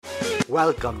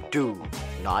Welcome to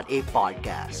Not a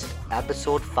Podcast,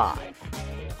 Episode 5,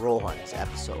 Rohan's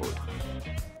episode.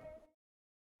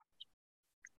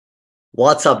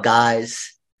 What's up,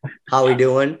 guys? How we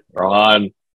doing?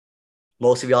 Rohan.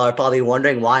 Most of y'all are probably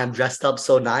wondering why I'm dressed up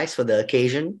so nice for the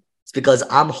occasion. It's because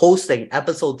I'm hosting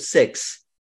Episode 6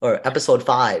 or Episode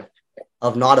 5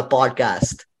 of Not a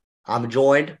Podcast. I'm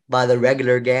joined by the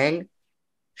regular gang,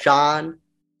 Shaan,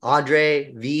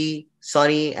 Andre, V,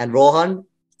 Sunny, and Rohan.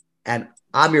 And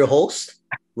I'm your host,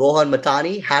 Rohan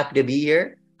Matani. Happy to be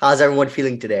here. How's everyone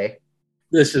feeling today?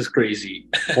 This is crazy.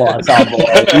 What's up, boy?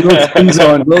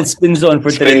 Little spin zone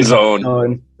for today.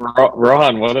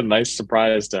 Rohan, what a nice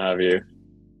surprise to have you.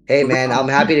 Hey man, I'm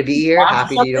happy to be here.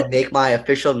 Happy to make my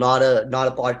official not a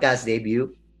podcast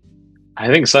debut.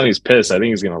 I think Sonny's pissed. I think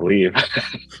he's gonna leave.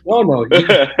 No.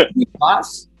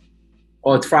 Class?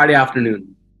 Oh, it's Friday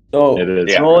afternoon. So, It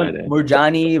is Rohan Friday.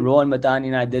 Murjani, Rohan Matani,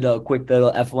 and I did a quick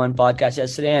little F1 podcast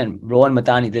yesterday, and Rohan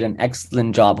Matani did an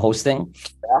excellent job hosting.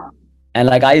 Yeah. And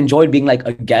I enjoyed being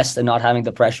a guest and not having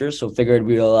the pressure, so figured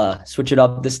we'll switch it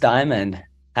up this time and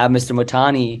have Mr.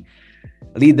 Matani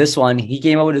lead this one. He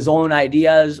came up with his own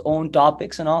ideas, own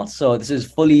topics, and all. So this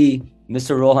is fully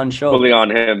Mr. Rohan show. Fully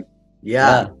on him.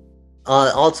 Yeah.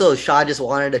 Also, Shah just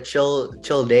wanted a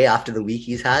chill day after the week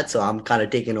he's had, so I'm kind of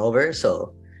taking over.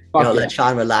 So, let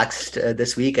Sean relax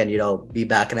this week and, be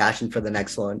back in action for the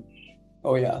next one.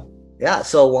 Oh, yeah. Yeah,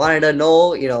 so wanted to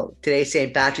know, today's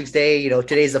St. Patrick's Day.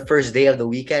 Today's the first day of the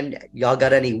weekend. Y'all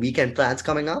got any weekend plans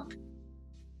coming up?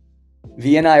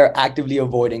 V and I are actively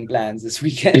avoiding plans this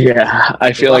weekend. Yeah,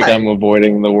 I feel like I'm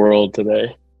avoiding the world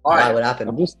today. All Why? right. What happened?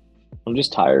 I'm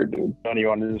just tired, dude. Johnny, you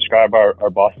want to describe our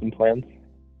Boston plans?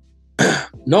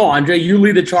 No, Andre, you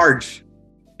lead the charge.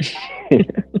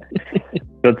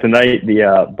 So tonight,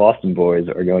 the Boston boys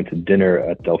are going to dinner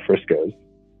at Del Frisco's.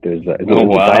 There's a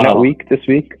wow. dine-out week this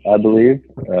week, I believe.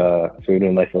 So we're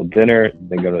doing a nice little dinner,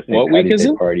 then go to a St. What week Patty's is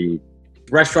Day it? party.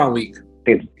 Restaurant week. I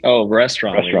think it's Oh,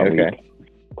 restaurant restaurant week. Okay.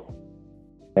 week.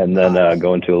 And then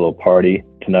going to a little party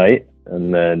tonight.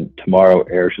 And then tomorrow,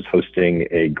 Eric is hosting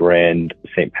a grand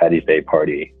St. Patty's Day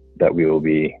party that we will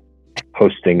be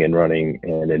hosting and running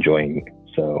and enjoying.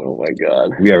 So, Oh my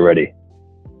god. we are ready.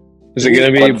 Is it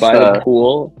gonna be What's, by the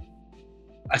pool?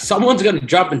 Someone's going to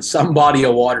jump in some body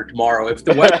of water tomorrow. If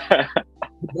the weather...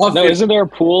 No, isn't there a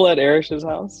pool at Erish's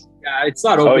house? Yeah, it's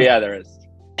not open. Oh yeah, there is.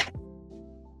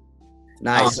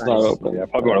 Nice. It's not open. Yeah,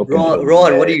 probably won't open.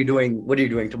 Rohan, what are you doing? What are you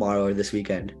doing tomorrow or this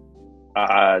weekend?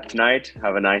 Tonight,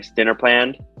 have a nice dinner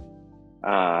planned.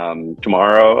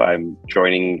 Tomorrow, I'm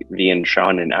joining V and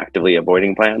Sean in actively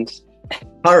avoiding plans.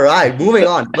 All right, moving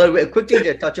on. But quickly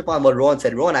to touch upon what Rohan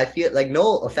said. Rohan, I feel like,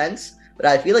 no offense, but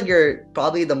I feel like you're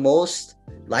probably the most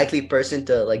likely person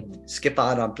to skip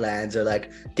out on plans or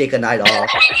take a night off.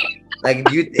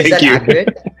 Is that you.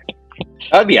 accurate?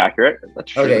 That'd be accurate.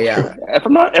 That's true. Okay, yeah. If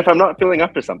I'm not feeling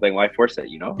up to something, why force it?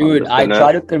 I'm Dude, just I gonna-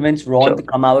 tried to convince Rohan chill. to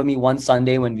come out with me one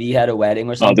Sunday when we had a wedding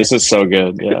or Oh, something. this is so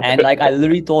good. Yeah. And I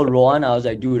literally told Rohan, I was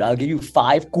like, dude, I'll give you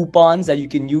 5 coupons that you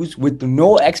can use with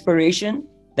no expiration.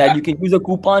 That you can use a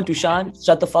coupon to Shaan.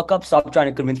 Shut the fuck up. Stop trying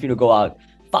to convince me to go out.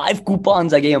 5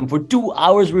 coupons I gave him. For 2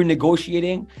 hours we were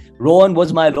negotiating. Rohan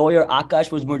was my lawyer.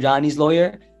 Akash was Murjani's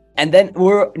lawyer. And then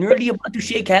we're nearly about to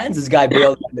shake hands. This guy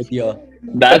bailed on the deal.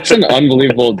 That's an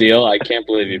unbelievable deal. I can't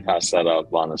believe you passed that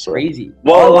up, honestly. Crazy.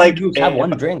 Well, All I wanna do is have one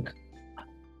drink.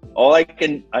 My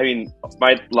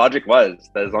logic was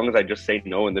that as long as I just say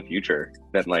no in the future,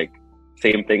 then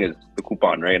same thing as the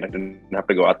coupon, right? And I didn't have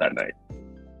to go out that night.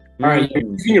 All right, you're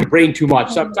using your brain too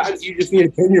much. Sometimes you just need to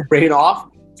turn your brain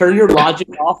off, turn your logic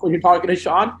off when you're talking to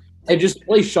Sean, and just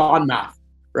play Sean math,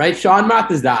 right? Sean math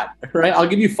is that, right? I'll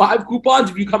give you 5 coupons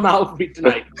if you come out with me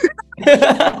tonight.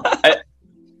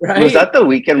 Right? Was that the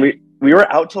weekend we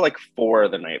were out till 4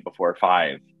 the night before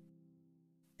 5?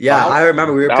 Yeah, I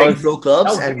remember we were That playing was- pro clubs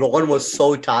that was- and Rohan was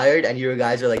so tired and you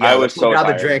guys were like, I yeah, was let's go so grab a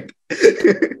tired. drink.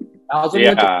 I was looking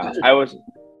at Yeah, the- I was.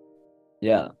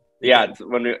 Yeah. Yeah, it's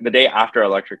the day after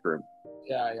Electric Room.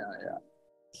 yeah.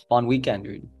 It's a fun weekend,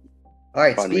 dude. All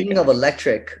right, Fun speaking weekend. of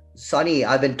electric, Sunny,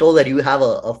 I've been told that you have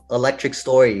a electric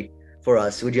story for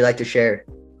us. Would you like to share?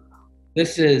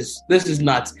 This is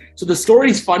nuts. So the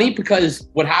story's funny because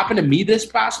what happened to me this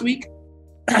past week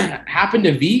happened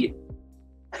to V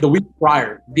the week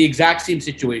prior, the exact same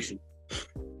situation.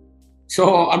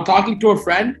 So I'm talking to a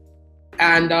friend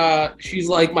and she's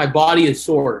like, my body is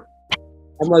sore.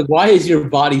 I'm like, why is your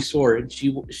body sore? And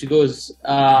she goes,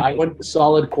 I went to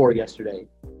solid core yesterday.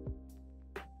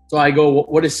 So I go,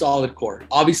 what is solid core?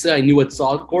 Obviously, I knew what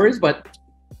solid core is, but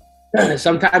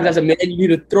sometimes as a man, you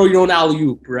need to throw your own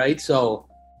alley-oop, right? So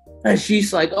And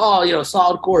she's like, oh,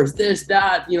 solid course, this,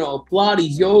 that,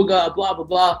 Pilates, yoga, blah, blah,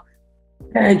 blah.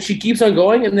 And she keeps on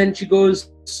going. And then she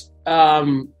goes,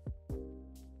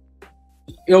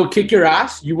 kick your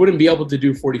ass. You wouldn't be able to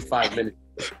do 45 minutes.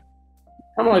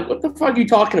 I'm like, what the fuck are you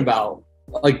talking about?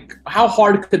 Like, how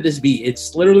hard could this be?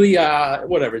 It's literally,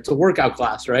 whatever. It's a workout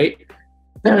class, right?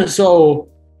 So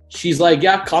she's like,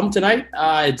 yeah, come tonight.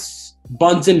 It's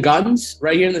Buns and Guns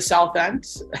right here in the South End,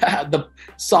 the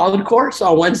solid course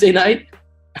on Wednesday night.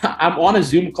 I'm on a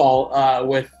Zoom call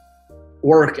with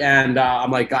work, and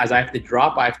I'm like, guys, I have to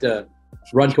drop. I have to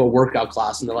run to a workout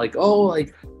class. And they're like, oh,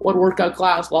 like, what workout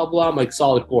class? Blah, blah. I'm like,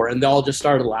 solid core. And they all just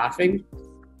started laughing.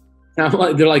 And I'm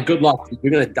like, they're like, good luck.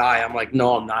 You're going to die. I'm like,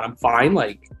 no, I'm not. I'm fine.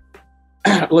 Like,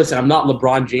 listen, I'm not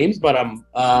LeBron James, but I'm,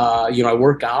 I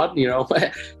work out,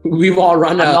 we've all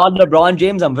run. I'm not LeBron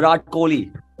James. I'm Virat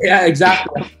Kohli. Yeah,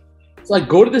 exactly. It's like,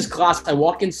 go to this class. I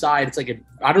walk inside. It's like,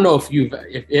 I don't know if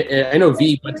I know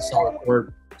V went to solid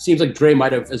core. Seems like Dre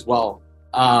might have as well.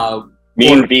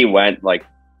 Me and V went like,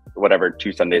 whatever,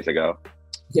 2 Sundays ago.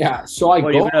 Yeah. So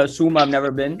You're going to assume I've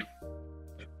never been?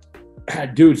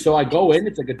 Dude, so I go in.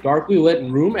 It's like a darkly lit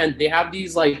room, and they have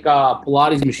these like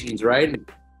Pilates machines, right?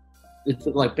 It's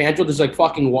like Pancho. There's like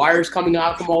fucking wires coming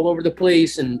out from all over the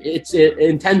place, and it's an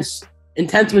intense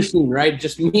machine, right?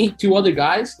 Just me, 2 other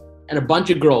guys, and a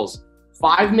bunch of girls.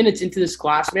 5 minutes into this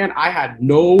class, man, I had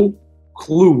no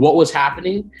clue what was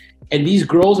happening, and these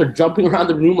girls are jumping around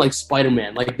the room like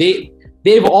Spider-Man. Like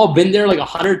they've all been there like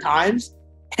 100 times,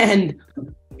 and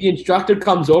the instructor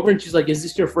comes over and she's like, "Is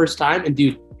this your first time?" And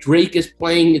dude, Drake is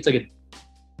playing. It's like a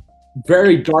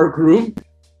very dark room.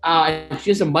 And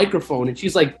she has a microphone and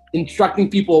she's like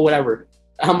instructing people or whatever.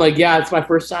 I'm like, yeah, it's my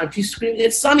first time. She's screaming,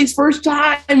 it's Sonny's first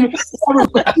time. In this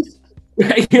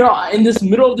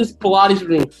middle of this Pilates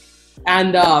room.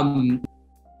 And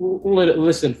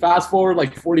listen, fast forward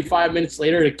like 45 minutes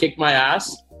later to kick my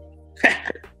ass.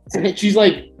 And she's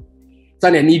like,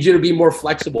 Sonny, I need you to be more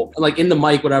flexible, like in the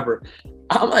mic, whatever.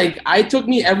 I'm like, I took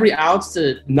me every ounce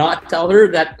to not tell her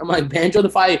that. I'm like, Banjo,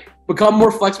 if I become more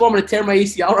flexible, I'm going to tear my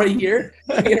ACL right here.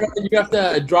 You have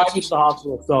to drive me to the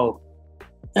hospital. So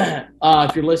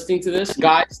if you're listening to this,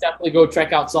 guys, definitely go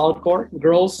check out Solid Core.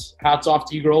 Girls, hats off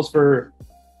to you girls for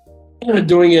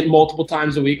doing it multiple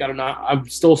times a week. I don't know. I'm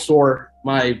still sore.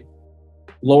 My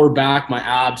lower back, my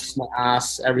abs, my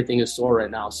ass, everything is sore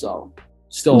right now. So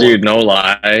still. Dude, no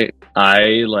lie.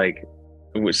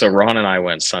 So Ron and I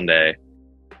went Sunday.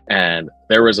 And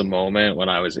there was a moment when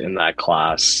I was in that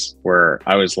class where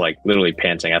I was like literally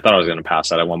panting. I thought I was going to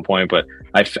pass out at one point, but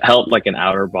I felt like an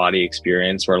outer body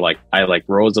experience where like I like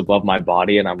rose above my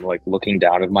body and I'm like looking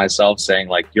down at myself saying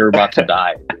like, you're about to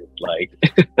die. Like,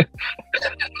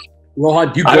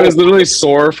 Rohan, I was literally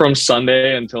sore from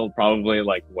Sunday until probably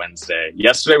like Wednesday.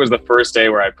 Yesterday was the first day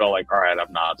where I felt like, all right,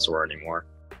 I'm not sore anymore.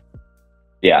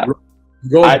 Yeah.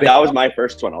 That was my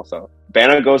first one also.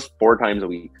 Banna goes 4 times a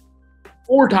week.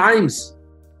 4 times.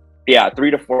 Yeah,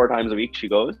 3 to 4 times a week she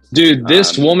goes. Dude,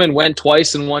 this woman went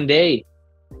twice in one day.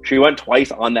 She went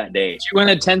twice on that day. She went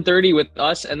at 10:30 with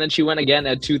us, and then she went again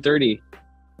at 2:30.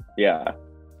 Yeah,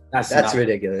 that's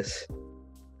ridiculous.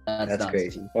 That's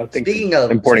crazy. Well, I think the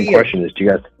important question is: Do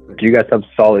you guys have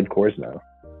solid cores now?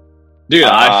 Dude,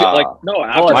 I feel like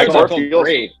after my core feels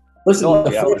great. Listen,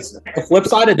 the flip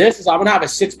side of this is I'm gonna have a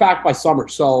 6-pack by summer.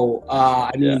 So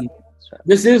I mean.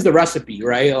 This is the recipe,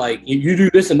 right? Like, you do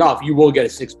this enough, you will get a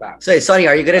 6-pack. So, Sonny,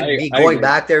 are you going to be going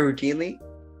back there routinely?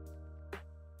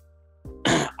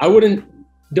 I wouldn't.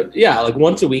 Like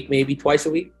once a week, maybe twice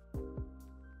a week. I'm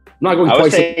not going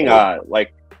twice.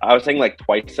 I was saying like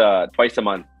twice a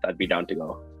month. I'd be down to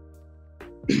go.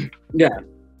 Yeah.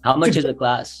 How much is the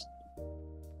class?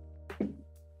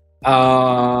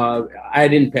 I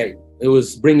didn't pay. It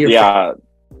was bring your friend.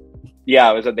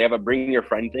 Yeah, it was they have a bring your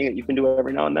friend thing that you can do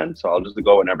every now and then. So I'll just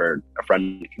go whenever a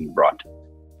friend can be brought.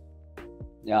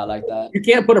 Yeah, I like that. You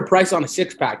can't put a price on a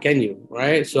 6-pack, can you?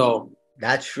 Right? So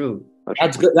that's true.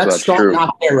 That's good. That's strong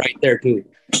out there, right there, too.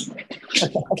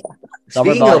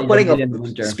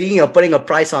 Speaking of putting a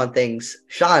price on things,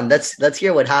 Shaan, let's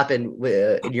hear what happened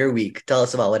in your week. Tell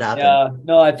us about what happened. Yeah,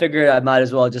 no, I figured I might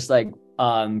as well just like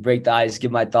break the ice,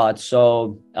 give my thoughts.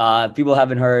 So people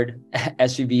haven't heard,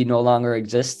 SVB no longer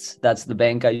exists. That's the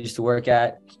bank I used to work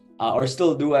at, or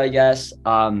still do, I guess. We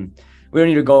don't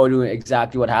need to go to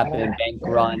exactly what happened. Bank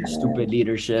run, stupid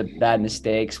leadership, bad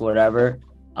mistakes, whatever.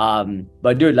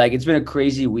 But dude, like it's been a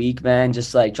crazy week, man.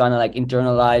 Just like trying to like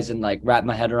internalize and like wrap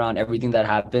my head around everything that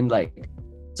happened. Like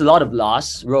it's a lot of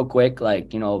loss real quick,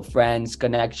 like, friends,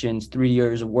 connections, 3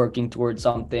 years of working towards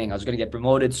something. I was going to get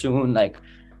promoted soon, like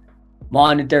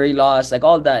monetary loss, like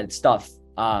all that stuff.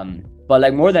 But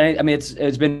like more than I mean,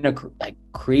 it's been a like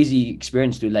crazy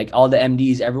experience, dude. Like all the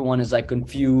MDs, everyone is like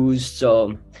confused.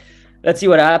 So let's see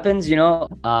what happens.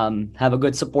 Have a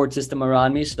good support system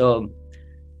around me. So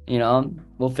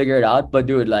we'll figure it out. But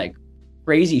dude, like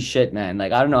crazy shit, man.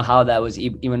 Like I don't know how that was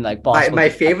even like possible. My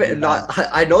favorite, not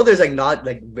I know there's like not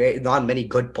many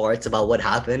good parts about what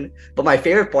happened, but my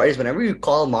favorite part is whenever you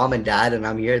call mom and dad and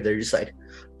I'm here, they're just like,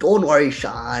 "Don't worry,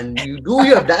 Shaan. You do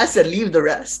your best and leave the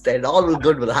rest, and all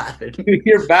good will happen."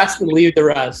 Your best and leave the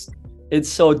rest. It's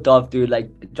so tough, dude. Like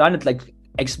trying to like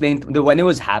explain when it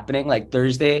was happening, like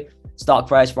Thursday, stock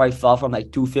price probably fell from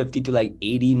like 250 to like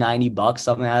 80, $90,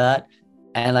 something like that.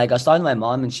 And like I was talking to my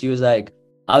mom and she was like,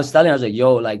 I was like,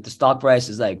 yo, like the stock price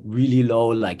is like really low.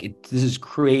 Like this is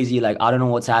crazy. Like, I don't know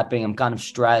what's happening. I'm kind of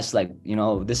stressed, like,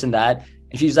 this and that.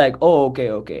 And she's like, oh,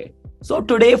 okay. So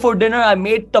today for dinner, I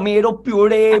made tomato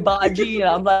puree, bhaji. And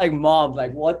I'm like, mom,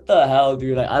 like, what the hell,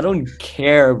 dude? Like, I don't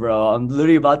care, bro. I'm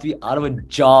literally about to be out of a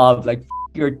job. Like,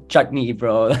 your chutney,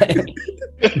 bro.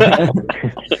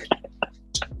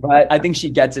 But I think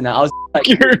she gets it now. I was like,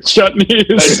 your chutney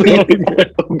is so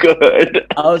good.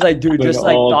 I was like, dude, just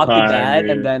like talk to dad,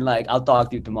 dude. and then like I'll talk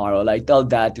to you tomorrow. Like, tell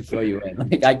dad to fill you in.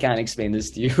 Like, I can't explain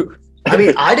this to you. I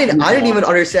mean, I didn't even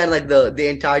understand like the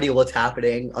entirety of what's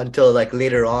happening until like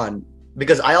later on,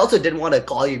 because I also didn't want to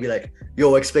call you and be like,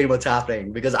 "Yo, explain what's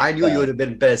happening," because I knew you would have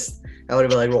been pissed. I would have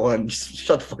been like, "Rohan, just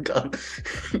shut the fuck up."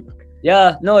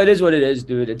 Yeah, no, it is what it is,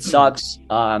 dude. It sucks.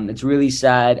 It's really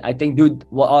sad. I think, dude,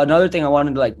 another thing I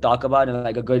wanted to like talk about and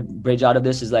like a good bridge out of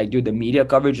this is like, dude, the media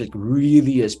coverage like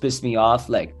really has pissed me off.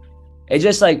 Like, it's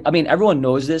just like, I mean, everyone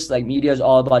knows this. Like, media is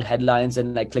all about headlines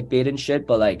and like clickbait and shit.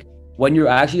 But like, when you're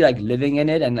actually like living in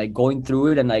it and like going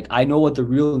through it, and like I know what the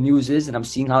real news is, and I'm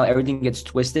seeing how everything gets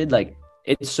twisted. Like,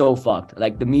 it's so fucked.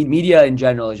 Like the media in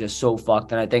general is just so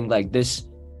fucked. And I think like this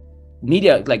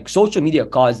media, like social media,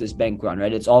 caused this bank run,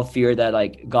 right? It's all fear that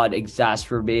like got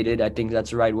exacerbated, I think that's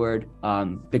the right word,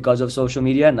 because of social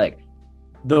media. And like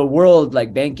the world,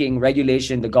 like banking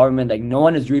regulation, the government, like no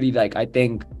one has really like, I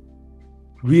think,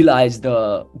 realized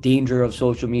the danger of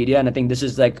social media. And I think this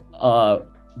is like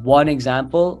one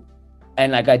example.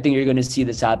 And like I think you're gonna see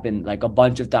this happen like a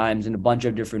bunch of times in a bunch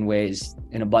of different ways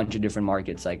in a bunch of different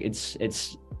markets. Like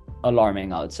it's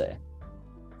alarming, I would say.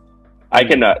 I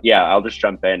can, I'll just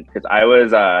jump in because I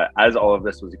was, as all of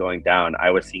this was going down, I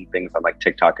was seeing things on like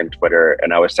TikTok and Twitter,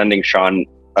 and I was sending Shaan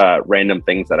random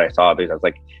things that I saw because I was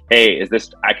like, hey, is this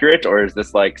accurate, or is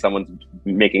this like someone's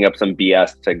making up some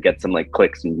BS to get some like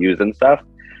clicks and views and stuff?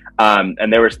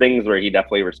 And there was things where he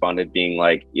definitely responded being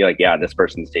like, yeah, this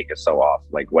person's take is so off,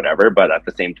 like whatever. But at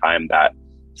the same time, that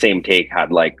same take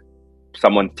had like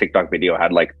someone's TikTok video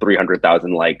had like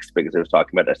 300,000 likes because it was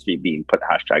talking about SVB and put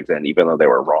hashtags in, even though they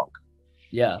were wrong.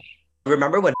 Yeah.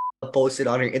 Remember when posted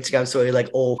on her Instagram story like,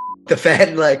 "Oh, the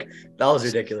fan," like that was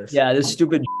ridiculous. Yeah, this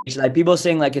stupid like people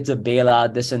saying like it's a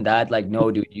bailout, this and that. Like, no,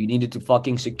 dude, you needed to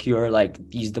fucking secure like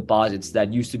these deposits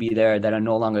that used to be there that are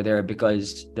no longer there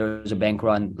because there was a bank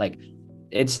run. Like,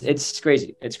 it's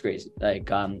crazy. It's crazy. Like,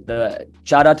 the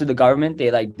shout out to the government.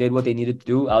 They like did what they needed to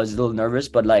do. I was a little nervous,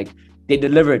 but like they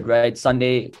delivered, right?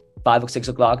 Sunday, 5 or 6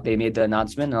 o'clock, they made the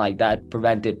announcement, and like that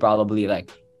prevented probably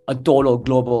like a total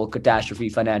global catastrophe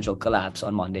financial collapse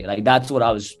on Monday. Like that's what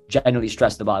I was genuinely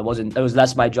stressed about. It was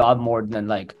less my job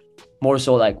more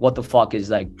so like what the fuck is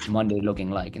like Monday looking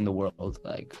like in the world.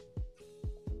 Like,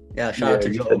 yeah, shout out to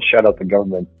you Joe. said shout out the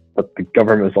government, but the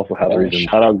government also had a reason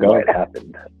shout out why it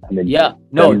happened. I mean,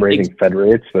 them raising Fed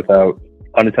rates without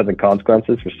unintended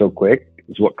consequences for so quick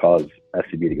is what caused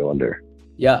SCB to go under.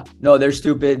 Yeah, no, they're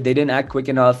stupid. They didn't act quick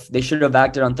enough. They should have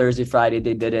acted on Thursday, Friday.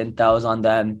 They didn't. That was on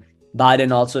them.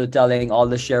 Biden also telling all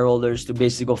the shareholders to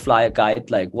basically go fly a kite.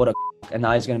 Like, what a and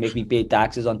now he's going to make me pay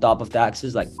taxes on top of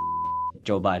taxes. Like,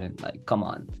 Joe Biden. Like, come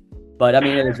on. But I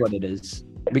mean, it is what it is.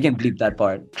 We can bleep that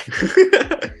part.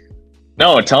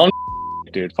 No, tell him,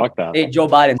 dude. Fuck that. Hey, Joe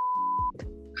Biden.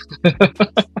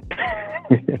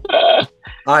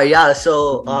 All right, yeah.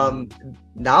 So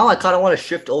now I kind of want to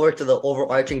shift over to the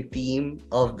overarching theme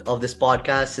of this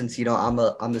podcast, since I'm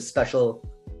the special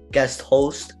guest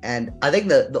host, and I think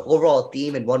the overall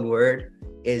theme in one word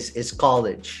is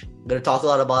college. I'm gonna talk a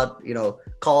lot about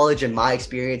college and my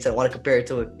experience. I want to compare it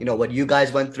to what you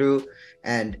guys went through,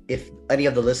 and if any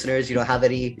of the listeners have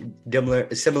any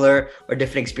similar or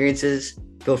different experiences,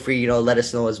 feel free let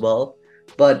us know as well.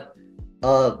 But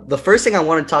the first thing I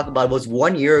want to talk about was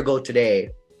 1 year ago today.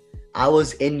 I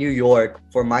was in New York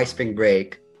for my spring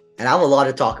break, and I have a lot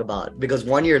to talk about because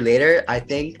 1 year later, I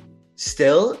think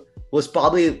still was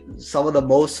probably some of the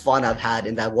most fun I've had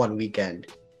in that one weekend.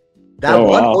 That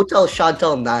Hotel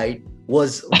Chantal night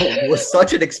was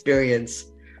such an experience.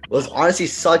 Was honestly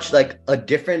such like a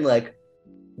different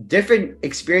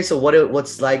experience of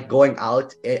what's like going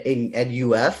out in at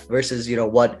UF versus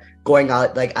what going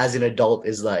out like as an adult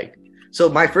is like. So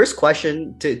my first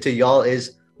question to y'all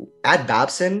is, at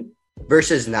Babson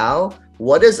versus now,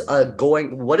 what does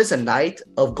a night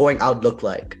of going out look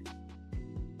like?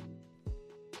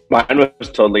 Mine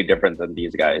was totally different than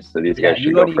these guys, so these guys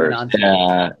should go first.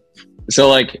 Yeah. So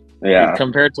like, Yeah.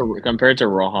 compared to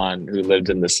Rohan, who lived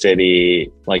in the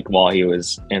city, like while he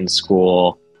was in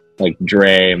school, like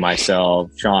Dre,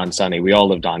 myself, Shaan, Sonny, we all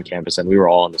lived on campus and we were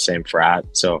all in the same frat.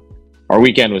 So our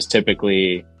weekend was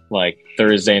typically like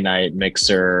Thursday night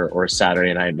mixer or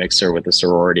Saturday night mixer with the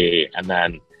sorority, and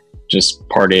then just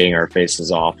partying our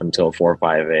faces off until 4 or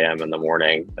 5 a.m. in the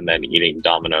morning, and then eating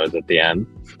Domino's at the end.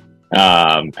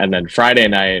 And then Friday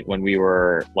night, when we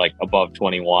were like above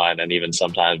 21, and even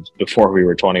sometimes before we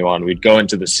were 21, we'd go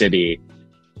into the city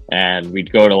and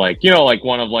we'd go to like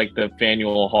one of like the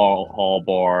Faneuil Hall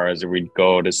bars, or we'd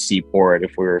go to Seaport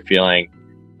if we were feeling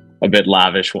a bit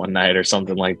lavish one night or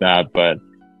something like that. But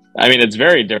I mean, it's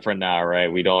very different now,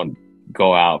 right? We don't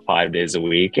go out 5 days a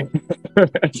week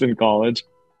as in college.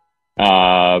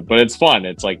 But it's fun.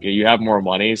 It's like you have more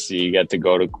money, so you get to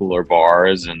go to cooler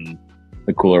bars, and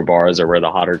the cooler bars are where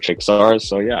the hotter chicks are.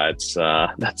 So yeah, it's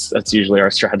that's usually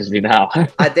our strategy now.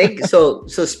 I think so.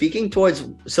 So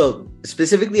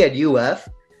specifically at UF,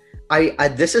 I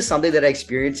this is something that I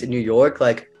experienced in New York.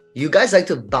 Like, you guys like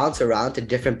to bounce around to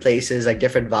different places, like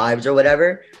different vibes or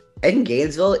whatever. In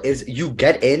Gainesville, is you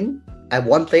get in at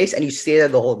one place and you stay there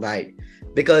the whole night,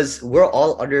 because we're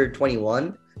all under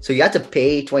 21. So you have to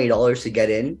pay $20 to get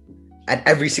in at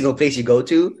every single place you go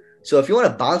to. So if you want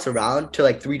to bounce around to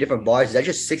like 3 different bars, that's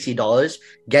just $60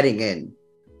 getting in.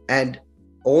 And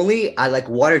only at like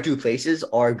 1 or 2 places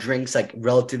are drinks like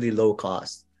relatively low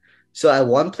cost. So at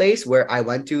one place where I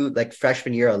went to like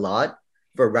freshman year a lot,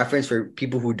 for reference for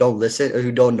people who don't listen or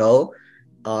who don't know,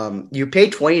 you pay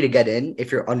 $20 to get in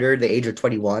if you're under the age of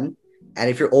 21. And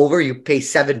if you're over, you pay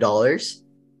 $7.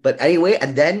 But anyway,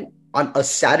 and then on a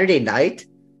Saturday night,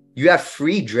 you have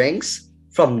free drinks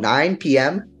from 9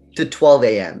 p.m. to 12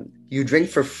 a.m. You drink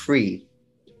for free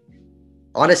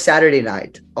on a Saturday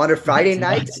night. On a Friday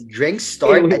night, drinks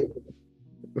start.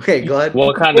 Okay, go ahead.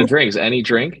 What kind of drinks? Any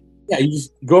drink? Yeah, you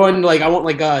just go in like, I want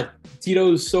like a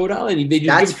Tito's soda, and they just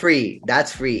That's free.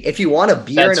 That's free. If you want a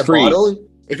beer in a bottle,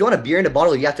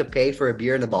 you have to pay for a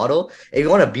beer in the bottle. If you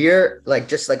want a beer like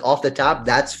just like off the tap,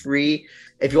 that's free.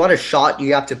 If you want a shot,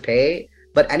 you have to pay.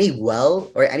 But any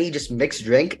or any just mixed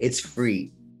drink, it's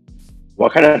free.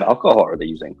 What kind of alcohol are they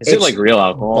using? Is it like real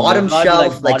alcohol? Bottom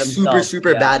shelf, like bottom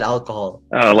super shelf, bad alcohol.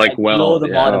 Oh, like below the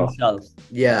bottom shelf.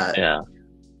 Yeah. Yeah.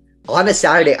 On a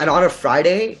Saturday and on a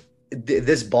Friday,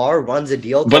 this bar runs a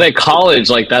deal. But at college,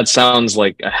 like that sounds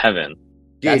like a heaven.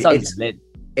 Dude, That sounds lit.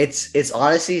 it's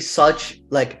honestly such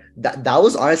like that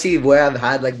was honestly where I've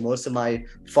had like most of my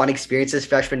fun experiences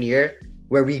freshman year,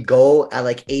 where we go at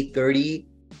like 8:30,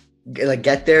 like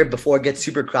get there before it gets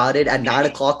super crowded. At 9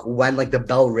 o'clock, when like the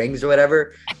bell rings or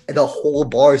whatever, and the whole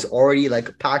bar is already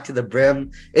like packed to the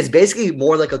brim. It's basically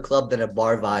more like a club than a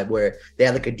bar vibe, where they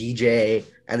have like a DJ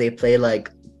and they play like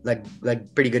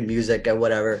pretty good music and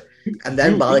whatever. And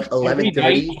then by like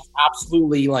 11:30,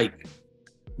 absolutely like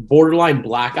borderline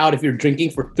blackout if you're drinking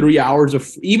for 3 hours of,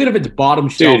 even if it's bottom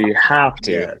shelf. Dude, you have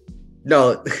to. yeah.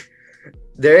 No,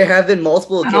 there have been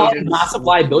multiple occasions. Massive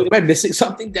liability. Am I missing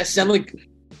something? That sounds like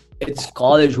It's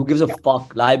college. Who gives a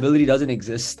fuck? Liability doesn't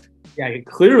exist. yeah,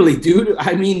 clearly, dude.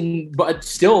 I mean, but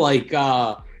still, like,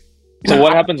 So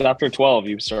what happens after 12?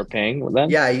 You start paying then?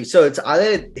 Yeah, so it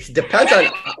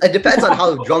depends on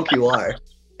how drunk you are.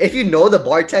 If you know the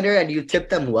bartender and you tip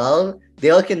them well,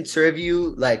 they can serve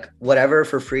you like whatever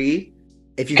for free.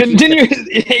 If you Continue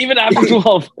even after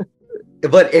 12.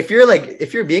 But if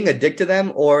you're being a dick to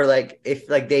them, or like if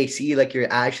like they see like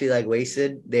you're actually like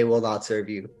wasted, they will not serve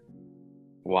you.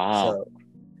 Wow. So,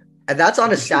 and that's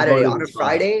on a Saturday. On a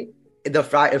Friday,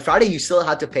 Friday you still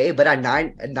have to pay, but at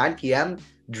 9 p.m.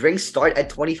 drinks start at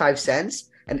 25 cents,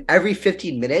 and every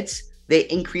 15 minutes they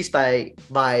increase by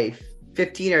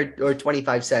 15 or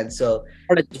 25 cents. So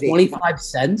at 25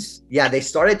 cents. Yeah, they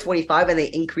start at 25 and they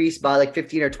increase by like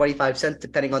 15 or 25 cents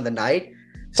depending on the night.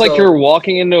 It's like you're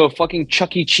walking into a fucking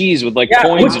Chuck E. Cheese with like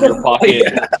coins in your pocket.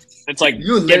 Yeah. It's like,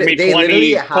 give me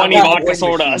 20 vodka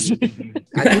sodas.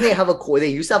 I think they have they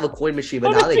used to have a coin machine,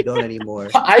 but now they don't anymore.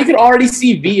 I could already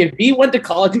see V. If V went to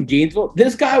college in Gainesville,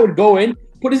 this guy would go in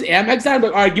put his Amex down.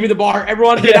 Like, all right, give me the bar.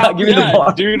 Everyone, get Yeah, out. give me the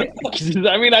bar. Dude.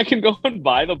 I mean, I can go and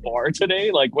buy the bar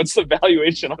today. Like, what's the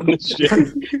valuation on this shit?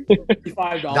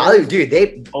 $55.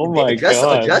 Dude, Oh my just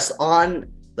God. just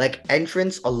on like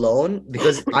entrance alone,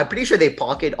 because I'm pretty sure they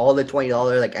pocket all the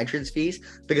 $20 like entrance fees,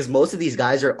 because most of these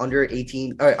guys are under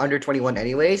 18 or under 21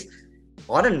 anyways.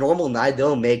 On a normal night,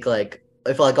 they'll make like,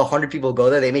 if like 100 people go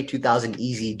there, they make 2,000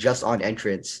 easy just on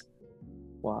entrance.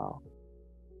 Wow.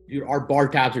 Dude, our bar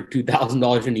tabs are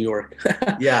 $2,000 in New York.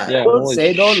 Yeah. Yeah. I would holy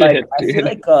say though, shit, like I dude. feel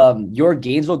like your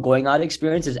Gainesville going out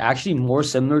experience is actually more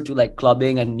similar to like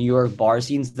clubbing and New York bar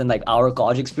scenes than like our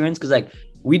college experience, because like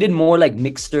we did more like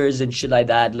mixers and shit like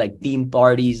that, like theme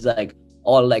parties, like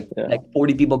all like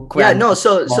 40 people. Yeah, no,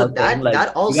 so thing. that Like,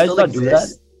 that all you guys still don't do that?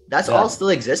 exists. That's Yeah. all still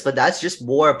exists, but that's just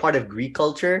more a part of Greek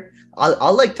culture.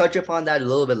 I'll like touch upon that a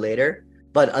little bit later.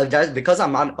 But that's because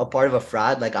I'm not a part of a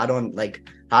frat, like I don't like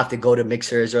have to go to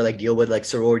mixers or like deal with like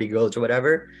sorority girls or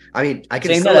whatever. I mean, I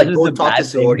can Saying still that like as go it's a talk to bad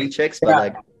thing. sorority chicks, but Yeah.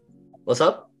 like, what's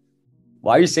up?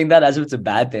 Why are you saying that as if it's a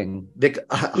bad thing?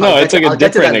 No, it's like a I'll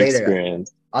get to that different later.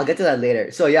 experience. I'll get to that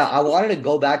later. So yeah, I wanted to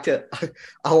go back to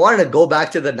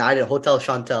the night at Hotel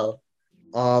Chantel.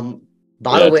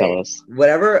 By the Tell way, us.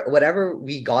 whenever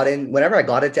I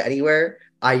got into anywhere,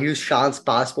 I used Shaan's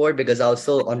passport because I was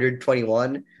still under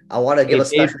 21. I want to give a Paid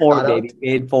special forward, shout out. baby.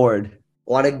 Paid forward.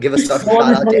 Want to give a special Still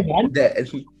shout under out to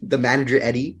 21? the manager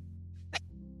Eddie.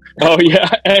 Oh yeah,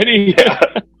 Eddie.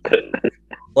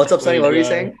 What's up, Sonny? Oh, What were you God.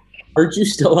 saying? Aren't you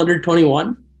still under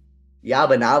 21? Yeah,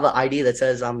 but now I have an ID that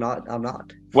says I'm not.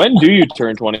 When do you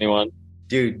turn 21?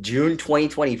 Dude, June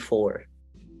 2024.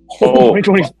 Oh,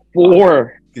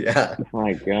 2024. Yeah. Oh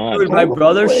my God. Dude, my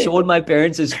brother showed my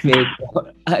parents his fake.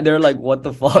 They're like, "What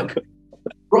the fuck?"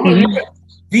 Bro,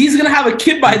 V's gonna have a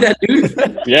kid by then, dude.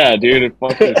 Yeah, dude.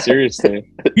 Fucking seriously.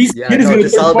 V's Yeah, kid is no, gonna to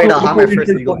turn celebrate 21 I'll have my before he first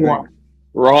turns legal 21. drink.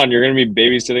 Ron, you're gonna be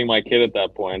babysitting my kid at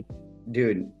that point.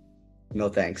 Dude, no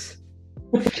thanks.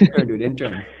 Intern, dude,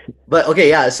 intern. But okay,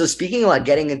 yeah. So speaking about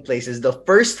getting in places, the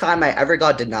first time I ever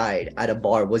got denied at a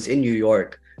bar was in New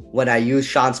York when I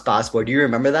used Shaan's passport. Do you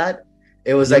remember that?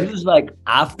 It was It like was like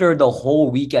after the whole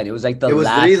weekend. It was like the it was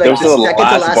last. literally It like was the the second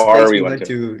to last last bar place we we went went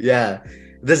to. Yeah,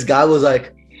 this guy was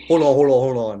like, hold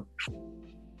on.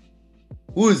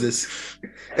 Who is this?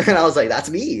 And I was like, that's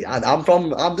me.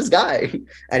 I'm this guy.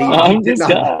 And I'm this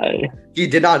guy. he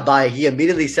did not buy. He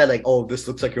immediately said like, oh, this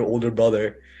looks like your older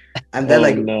brother. And then Oh,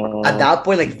 like no. at that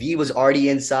point, like V was already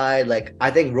inside. Like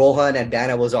I think Rohan and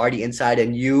Dana was already inside,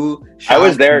 and you. I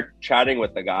was Shaan- there chatting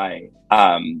with the guy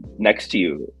next to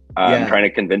you, Yeah. trying to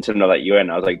convince him to let you in.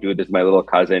 I was like, dude, this is my little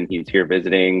cousin. He's here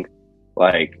visiting.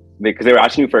 Like, because they were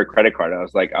asking me for a credit card. I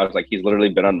was like, he's literally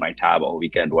been on my tab all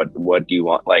weekend. What do you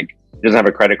want? Like, he doesn't have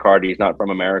a credit card. He's not from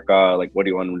America. Like, what do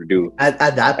you want him to do? At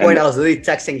that point, And- I was literally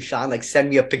texting Shaan like, send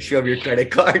me a picture of your credit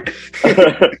card,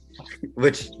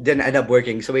 which didn't end up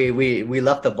working. So we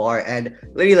left the bar, and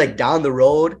literally like down the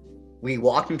road, we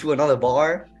walked into another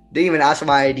bar. Didn't even ask for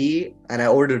my ID, and I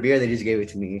ordered a beer. They just gave it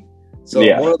to me. So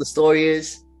Yeah. moral of the story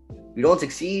is, if you don't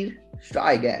succeed,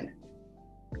 try again.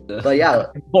 But yeah,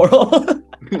 Moral.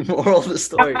 moral of the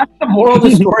story. That's the moral of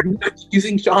the story.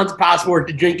 Using Sean's passport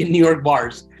to drink in New York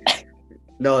bars.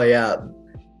 No, yeah.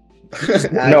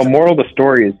 No, moral of the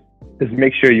story is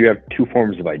make sure you have two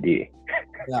forms of ID.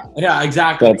 Yeah,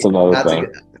 exactly. That's another That's a thing.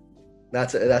 good.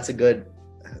 That's a good.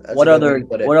 That's What a good way other to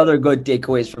put it. what other good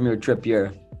takeaways from your trip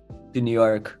here to New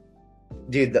York?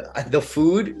 Dude, the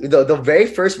food, the very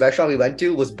first restaurant we went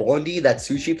to was Bondi, that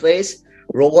sushi place.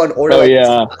 Rowan ordered Oh, like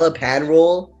yeah. a salad pan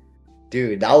roll.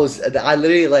 Dude, I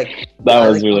literally like That I,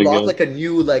 was really unlocked good. like a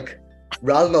new like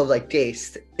realm of like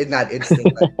taste in that instant.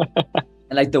 Like,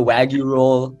 And like the Wagyu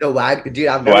roll. the dude,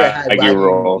 I've never had Wagyu Wagyu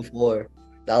roll. before.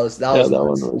 That was Yeah, nuts. that one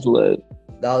was lit.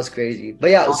 That was crazy.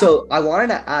 But yeah, so I wanted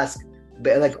to ask,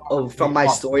 like, from my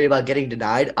story about getting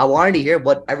denied, I wanted to hear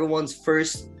what everyone's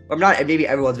first, or not maybe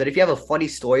everyone's, but if you have a funny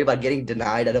story about getting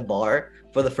denied at a bar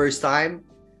for the first time,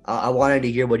 I wanted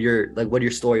to hear what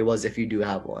your story was if you do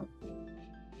have one.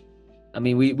 I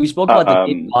mean, we spoke about the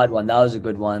Cape Um, Cod one. That was a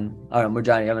good one. All right,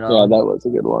 Murjani, you have another Yeah, one? that was a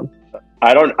good one.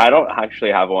 I don't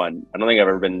actually have one. I don't think I've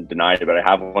ever been denied, but I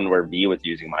have one where V was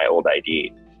using my old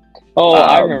ID. Oh,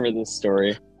 I Um, remember this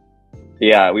story.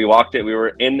 Yeah, we walked it. We were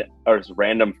in a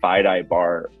random Fide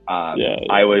bar.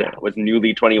 I was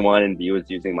newly 21 and V was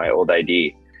using my old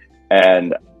ID,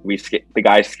 and the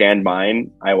guy scanned mine.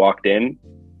 I walked in,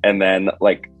 and then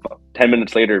like 10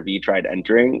 minutes later, V tried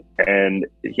entering, and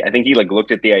I think he like looked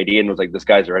at the ID and was like, "This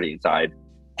guy's already inside."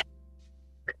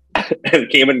 And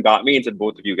came and got me and said,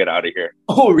 "Both of you get out of here."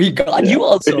 Oh, he got you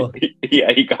also.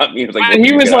 Yeah, he got me. He was like, And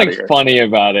he "Both of you was get out like of here." funny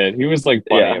about it. He was like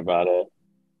funny Yeah. about it.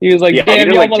 He was like, Yeah, he damn,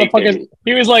 didn't, y'all like, take motherfuckers. it.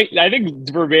 He was like, I think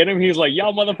verbatim, he was like,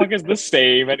 y'all motherfuckers the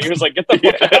same. And he was like, get the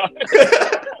fuck out.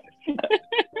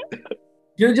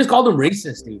 You have just called him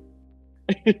racist, dude.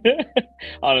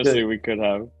 Honestly, we could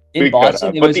have. In We could Boston,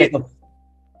 have, it but was the- like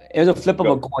it was a flip of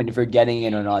Go. a coin if you're getting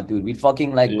in or not, dude. We'd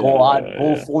fucking like go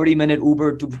 40-minute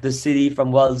Uber to the city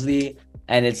from Wellesley,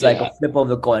 and it's like a flip of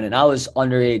the coin. And I was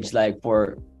underage like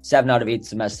for 7 out of 8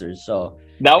 semesters. So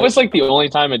That was like the only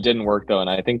time it didn't work though, and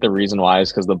I think the reason why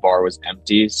is because the bar was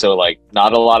empty. So like,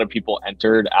 not a lot of people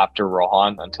entered after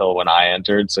Rohan until when I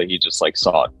entered. So he just like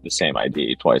saw the same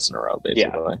ID twice in a row,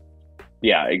 basically.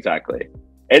 Yeah, exactly.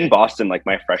 In Boston, like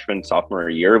my freshman, sophomore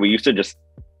year, we used to just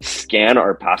scan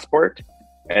our passport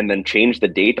and then change the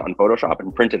date on Photoshop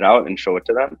and print it out and show it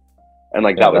to them. And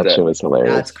like that was shit it. was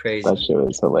hilarious. That's crazy. That shit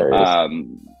was hilarious.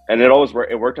 And it always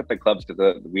worked. It worked at the clubs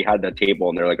because we had that table,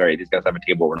 and they're like, "All right, these guys have a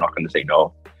table. We're not going to say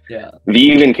no." yeah.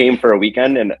 V even came for a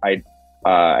weekend, and I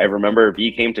remember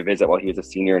V came to visit while he was a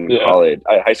senior in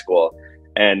high school,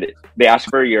 and they asked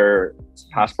for your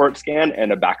passport scan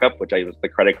and a backup, which I was the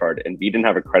credit card, and V didn't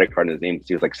have a credit card in his name because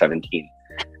he was like 17,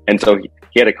 and so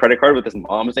he had a credit card with his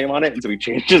mom's name on it, and so he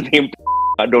changed his name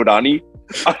to Dodani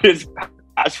on his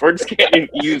passport scan, and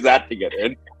he used that to get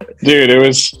in. Dude, it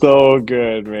was so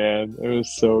good, man. It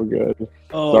was so good.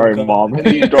 Oh, Sorry, God. mom. And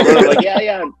he drove around like,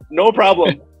 yeah, no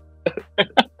problem.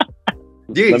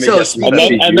 Dude, Let me so guess,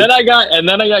 speaking, And then I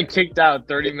got kicked out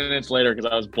 30 minutes later because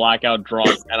I was blackout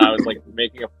drunk and I was like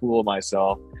making a fool of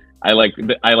myself. I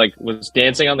was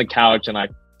dancing on the couch and I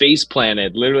face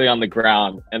planted literally on the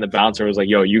ground, and the bouncer was like,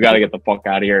 "Yo, you got to get the fuck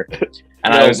out of here."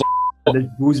 And I was This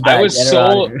booze bag, I was get her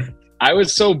out of here. I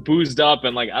was so boozed up,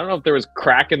 and like I don't know if there was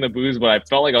crack in the booze, but I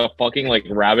felt like a fucking like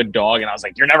rabid dog, and I was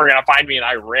like, "You're never gonna find me!" And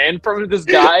I ran from this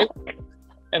guy,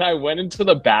 and I went into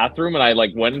the bathroom, and I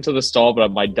like went into the stall,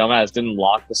 but my dumbass didn't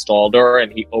lock the stall door,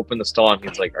 and he opened the stall, and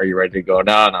he's like, "Are you ready to go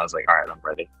now?" And I was like, "All right, I'm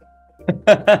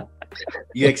ready."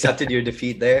 you accepted your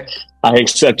defeat there. I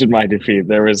accepted my defeat.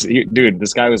 Dude,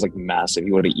 this guy was like massive.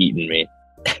 He would have eaten me.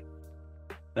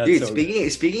 That's Dude, so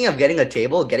speaking of getting a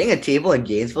table in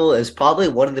Gainesville is probably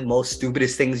one of the most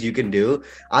stupidest things you can do.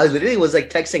 I literally was like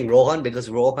texting Rohan because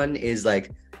Rohan is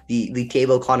like the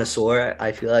table connoisseur.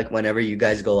 I feel like whenever you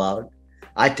guys go out,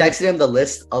 I texted him the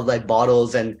list of like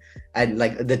bottles and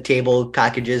like the table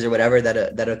packages or whatever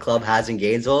that a club has in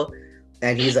Gainesville,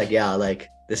 and he's like, yeah, like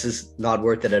this is not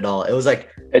worth it at all. It was like,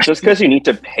 It's just because you need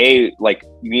to pay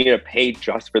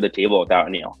just for the table without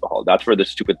any alcohol. That's where the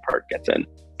stupid part gets in.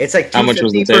 it's like How much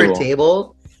was the $250 for a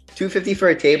table? table, $250 for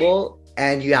a table,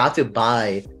 and you have to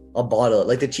buy a bottle.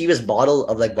 Like the cheapest bottle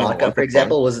of like vodka, what for the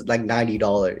example, was like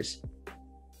 $90.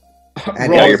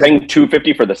 And Yeah, it you're was, paying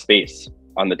 $250 for the space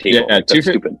on the table. Yeah, That's $250.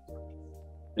 stupid.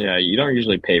 Yeah, you don't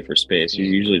usually pay for space. You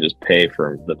usually just pay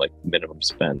for the like minimum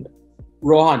spend.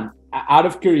 Rohan, out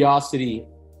of curiosity,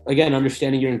 again,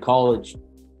 understanding you're in college,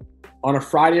 on a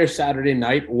Friday or Saturday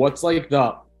night, what's like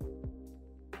the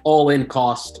all-in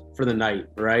cost for the night,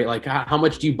 right? Like how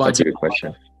much do you That's a budget? good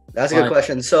question. that's a good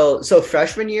question. So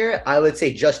freshman year, I would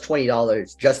say just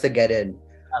 $20 just to get in.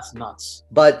 That's nuts.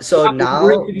 But so You're not now,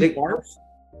 Ubering to these bars?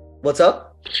 what's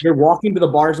up? You're walking to the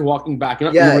bars and walking back.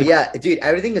 You're not Yeah, Ubering- yeah, dude,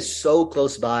 everything is so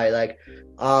close by. Like,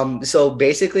 so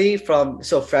basically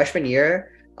so freshman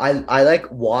year, I like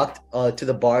walked to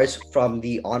the bars from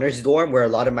the honors dorm where a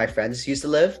lot of my friends used to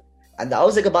live, and that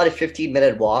was like about a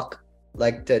 15-minute walk,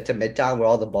 like to Midtown where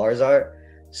all the bars are.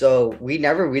 So we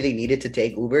never really needed to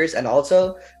take Ubers, and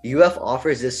also UF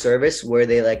offers this service where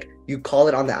they like you call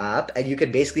it on the app, and you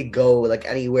can basically go like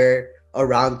anywhere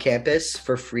around campus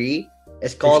for free.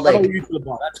 It's called They shuttle like you to the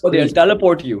bar. That's Oh, they'll crazy.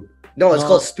 teleport you. no, it's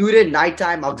called Student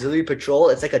Nighttime Auxiliary Patrol.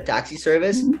 It's like a taxi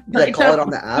service. You like call it on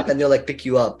the app, and they'll like pick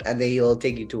you up, and they'll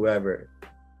take you to wherever.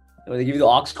 Or they give you the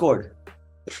aux cord.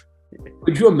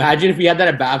 Could you imagine if we had that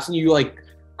at Babson? You like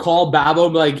call Babbo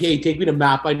and be like, "Hey, take me to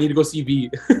Map. I need to go see V."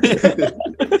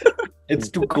 It's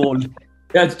too cold.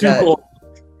 That's too Yeah. cool.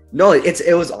 No,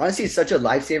 it was honestly such a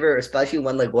lifesaver, especially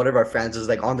when like one of our friends was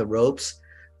like on the ropes.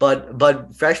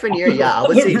 But freshman year, yeah, I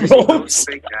would say just Ropes.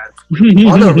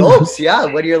 on the ropes, yeah.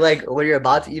 When you're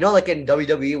about to, like in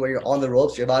WWE, when you're on the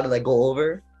ropes, you're about to like go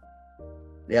over.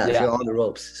 Yeah, Yeah. you're on the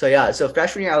ropes. So yeah, so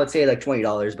freshman year, I would say like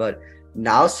 $20. But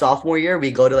now sophomore year,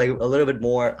 we go to like a little bit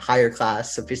more higher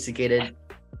class, sophisticated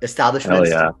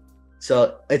establishments. Hell yeah.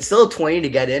 So it's still 20 to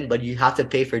get in, but you have to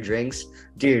pay for drinks.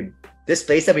 Dude, this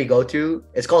place that we go to,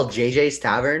 it's called JJ's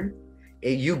Tavern.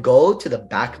 You go to the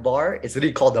back bar, it's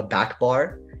literally called the back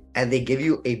bar, and they give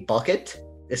you a bucket.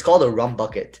 It's called a rum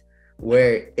bucket,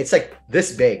 where it's like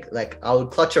this big. Like I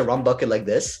would clutch a rum bucket like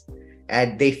this,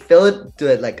 and they fill it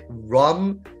to like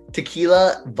rum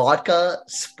tequila, vodka,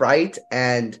 Sprite,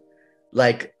 and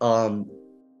like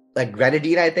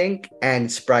grenadine, I think,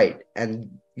 and Sprite, and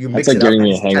you That's mix like it up. giving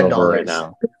me a It's hangover right $10.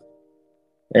 now.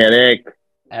 Eric,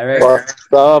 Eric, What's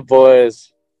up,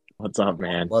 boys? what's up,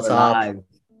 man? What's we're up? live.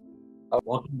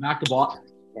 Welcome back to Bot.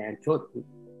 And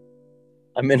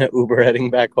I'm in an Uber heading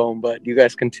back home, but you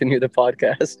guys continue the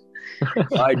podcast. All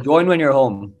right, join when you're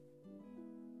home.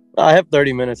 I have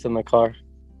 30 minutes in the car.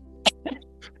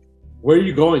 where are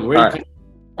you going? Where are you All right.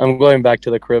 I'm going back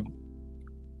to the crib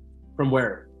from?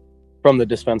 Where? from the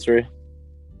dispensary.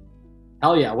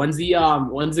 Hell yeah! When's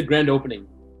the grand opening?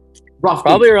 Rough.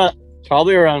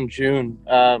 Probably around June.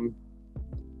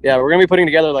 Yeah, we're gonna be putting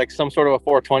together like some sort of a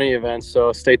 420 event,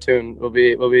 so stay tuned. We'll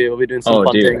be doing some Oh,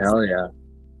 fun dude, things. hell yeah.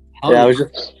 Yeah, I was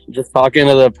just talking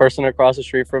to the person across the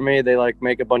street from me. They like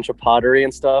make a bunch of pottery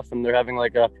and stuff, and they're having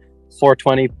like a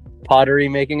 420 pottery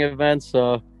making event.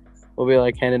 So we'll be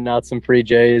like handing out some free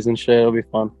J's and shit. It'll be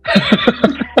fun.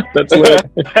 That's lit.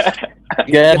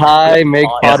 Get high, make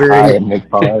Hi, pottery. and make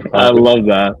pie. I love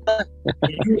that.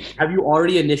 Have you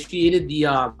already initiated the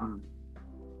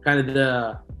kind of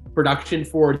the production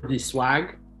for the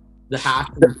swag, the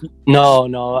hat?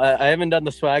 No, I haven't done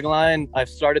the swag line. I've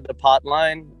started the pot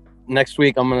line. Next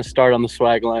week, I'm gonna start on the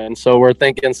swag line. So we're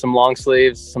thinking some long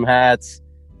sleeves, some hats,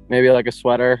 maybe like a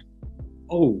sweater.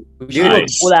 Oh, Dude,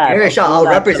 Nice. here, Sean, I'll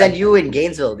represent you in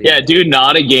Gainesville, dude. Yeah, dude,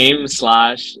 not a game /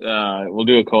 we'll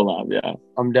do a collab, yeah.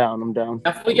 I'm down.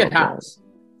 definitely get hats.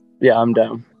 Yeah, I'm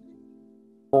down.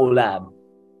 Collab.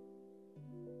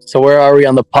 So where are we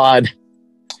on the pod?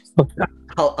 I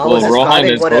was Well, Rohan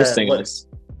describing is what hosting a us.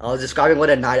 I was describing what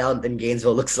a night out in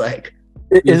Gainesville looks like.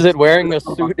 Is it wearing a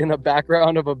suit in the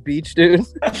background of a beach, dude?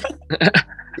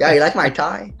 Yeah, you like my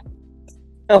tie?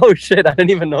 Oh shit, I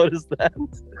didn't even notice that.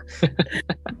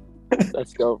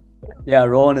 Let's go. Yeah,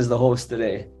 Rowan is the host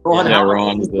today. Rohan, Yeah, how much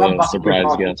Rohan's is the rum bucket surprise you're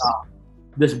talking guest. about?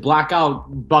 This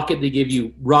blackout bucket they give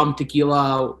you, rum,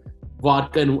 tequila,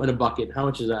 vodka, and a bucket. How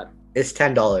much is that? It's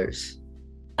 $10.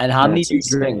 And how many That's do you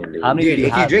insane, drink? dude. How many Dude, do you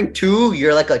if you have? drink 2,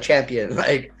 you're like a champion.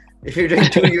 Like if you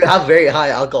drink 2, you have very high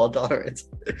alcohol tolerance.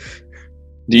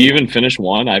 Do you even finish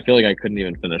one? I feel like I couldn't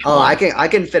even finish Oh, one. I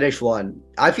can finish 1.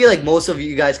 I feel like most of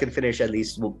you guys can finish at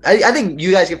least. I think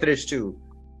you guys can finish 2,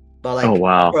 but like Oh,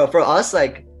 wow. for us,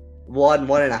 like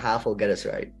 1.5 will get us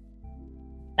right.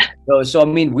 So I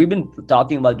mean, we've been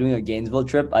talking about doing a Gainesville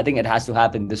trip. I think it has to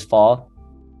happen this fall.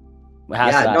 It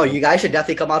has to Yeah, no, happen. you guys should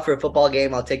definitely come out for a football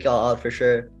game. I'll take y'all out for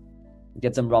sure.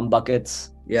 Get some rum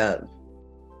buckets. Yeah,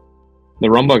 The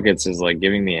rum buckets is like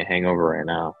giving me a hangover right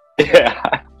now. Yeah.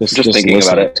 Just thinking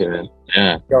about listening it. to it.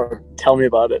 Yeah. Yo, tell me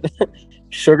about it.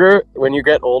 Sugar, when you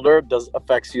get older,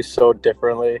 affects you so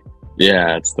differently.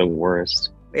 Yeah, it's the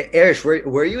worst. Erish,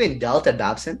 were you in Delt at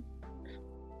Babson?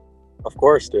 Of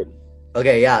course, dude.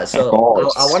 Okay, yeah. So Of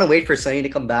course. I want to wait for Sunny to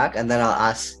come back, and then I'll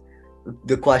ask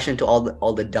the question to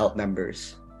all the Delt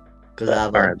members because I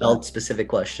have a Alright, Delt specific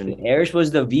question. Erish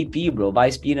was the VP, bro.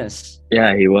 Vice Penis.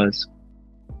 Yeah, he was.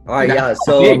 All right, yeah.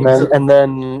 And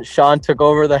then Shaan took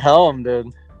over the helm, dude.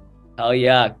 Oh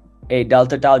yeah. Hey,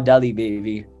 Delta Tau Delhi,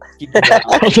 baby. Keep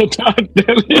it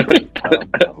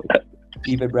brown.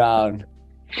 Keep it brown.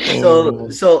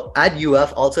 So at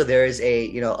UF also there is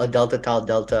a Delta Tau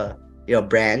Delta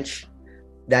branch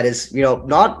that is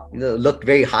not looked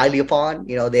very highly upon.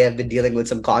 They have been dealing with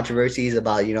some controversies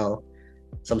about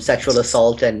some sexual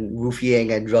assault and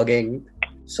roofing and drugging.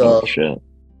 So Oh, shit.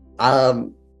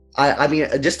 I mean,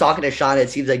 just talking to Shaan, it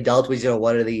seems like Delt was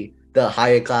one of the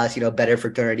higher class better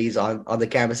fraternities on the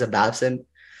campus of Babson.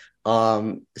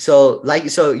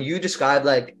 So you described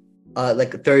like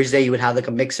Thursday you would have like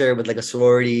a mixer with like a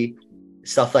sorority,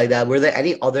 stuff like that. Were there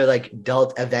any other like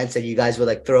Delt events that you guys would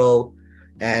like throw,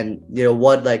 and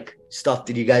what like stuff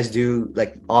did you guys do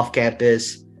like off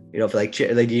campus, for like do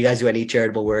you guys do any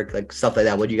charitable work, like stuff like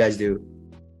that? What do you guys do?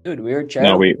 Dude, we're No,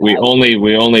 charitable.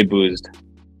 we only boozed.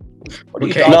 What are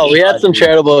you Okay. talking No, we had about, some dude?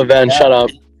 charitable events. Yeah. Shut up.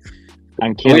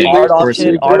 I'm kidding. Art Of course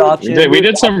auction, we art did. auction. We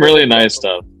did some really nice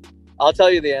stuff. I'll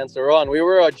tell you the answer, Ron. We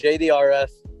were a JDRF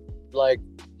like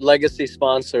legacy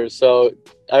sponsor. So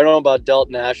I don't know about Delt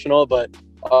National, but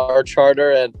our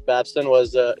charter at Babson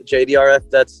was JDRF.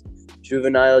 That's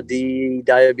Juvenile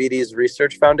Diabetes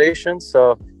Research Foundation.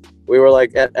 So we were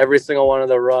like at every single one of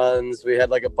the runs. We had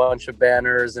like a bunch of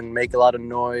banners and make a lot of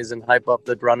noise and hype up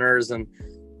the runners, and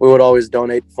we would always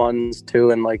donate funds to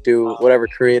and like do whatever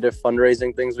creative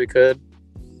fundraising things we could.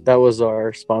 That was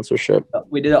our sponsorship.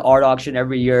 We did an art auction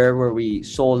every year where we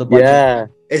sold a bunch. Yeah.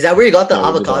 Is that where you got the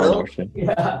Yeah, we did the art avocado? auction.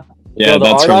 Yeah. Yeah, Yo, the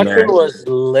that's art from auction there. was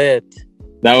lit.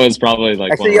 That was probably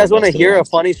like. Actually, you guys want to hear a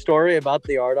funny story about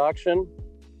the art auction?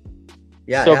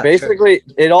 Yeah. So yeah, basically,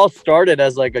 it all started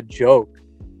as like a joke,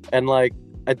 and like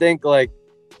I think like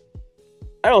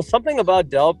I don't know, something about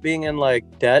Delp being in like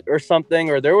debt or something,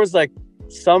 or there was like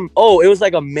it was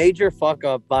like a major fuck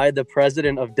up by the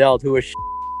president of Delt, who was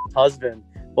husband.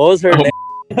 What was her name?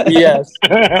 Yes.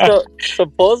 So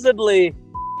supposedly,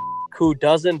 who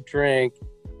doesn't drink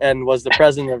and was the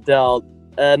president of Delt,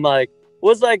 and like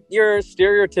was like your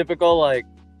stereotypical like,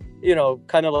 you know,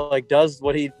 kind of like does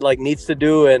what he like needs to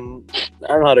do, and I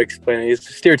don't know how to explain it. He's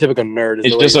a stereotypical nerd.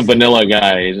 He's just a vanilla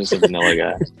guy. He's just a vanilla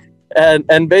guy.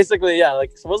 And basically, yeah,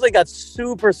 like supposedly got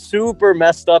super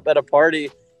messed up at a party,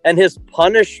 and his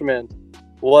punishment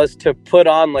was to put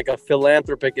on like a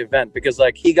philanthropic event because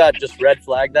like he got just red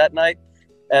flagged that night,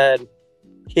 and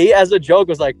he as a joke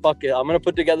was like, fuck it, I'm gonna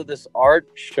put together this art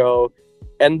show,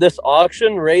 and this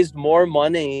auction raised more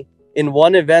money in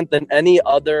one event than any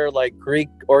other like Greek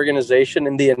organization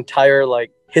in the entire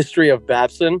like history of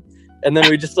Babson. And then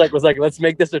we just like was like, let's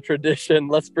make this a tradition,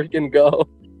 let's freaking go.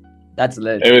 That's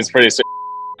lit. It was pretty sick.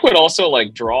 He would also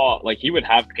like draw, like he would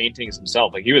have paintings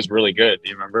himself. Like he was really good. Do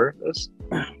you remember this?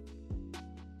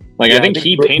 Like Yeah, I think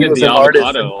he painted the an artist.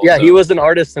 avocado. Yeah, also. he was an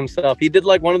artist himself. He did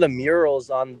like one of the murals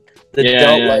on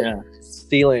the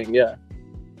ceiling. Yeah.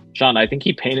 Sean, I think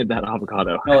he painted that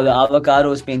avocado. No, the avocado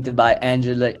was painted by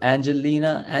Angela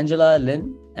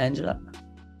Lynn.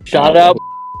 Shout out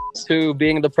to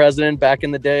being the president back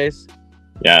in the days.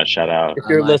 Yeah, shout out. If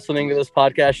you're listening to this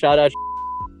podcast, shout out.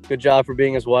 Good job for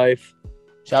being his wife.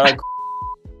 Shout out.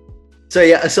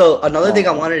 So another thing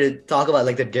I wanted to talk about,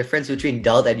 like the difference between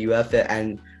Delt at UF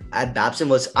and at Babson,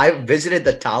 was I visited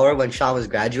the tower when Shaan was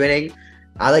graduating.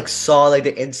 I like saw like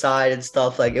the inside and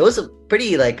stuff. Like it was a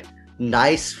pretty like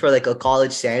nice for like a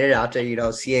college standard after, you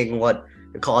know, seeing what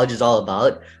the college is all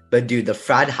about. But dude, the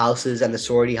frat houses and the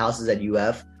sorority houses at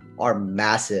UF are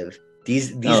massive.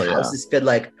 These houses fit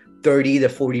like 30 to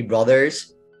 40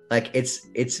 brothers. Like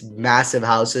it's massive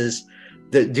houses.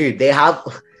 Dude, they have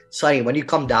Sonny, when you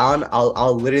come down,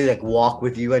 I'll literally like walk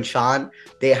with you and Shaan.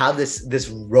 They have this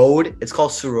road. It's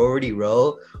called Sorority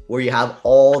Row, where you have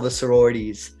all the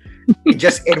sororities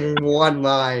just in one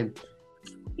line.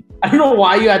 I don't know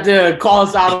why you had to call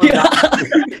us out on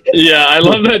that. Yeah, I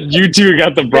love that you two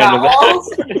got the brunt of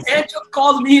that. Angel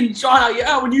calls me and Shaan out.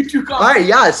 Yeah, when you two come. All right,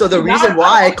 yeah. So the reason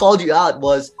why I called you out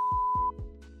was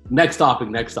Next topic.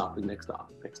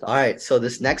 all right. So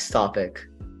this next topic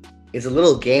is a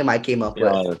little game I came up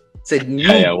with. It's a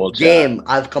new game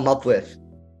I've come up with.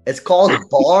 It's called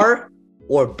Bar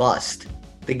or Bust.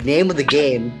 The name of the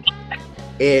game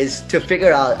is to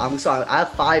figure out. I'm sorry, I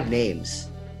have 5 names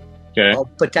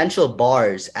of potential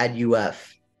bars at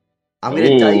UF. I'm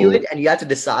gonna tell you it, and you have to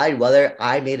decide whether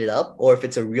I made it up or if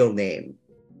it's a real name.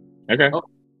 Okay. All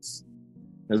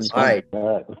right.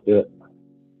 Let's do it.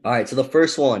 All right. So the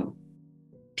first one,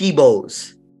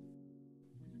 Tebow's.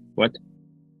 What?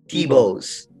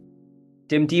 Tebow's.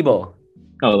 Tim Tebow.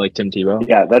 Oh, like Tim Tebow?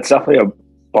 Yeah, that's definitely a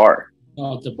bar.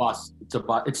 Oh, it's a bus.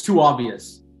 It's too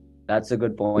obvious. That's a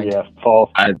good point. Yeah, false.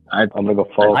 I'm gonna go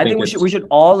false. I think we should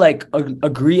all like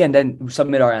agree and then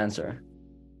submit our answer.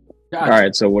 Yeah, all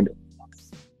right. So what?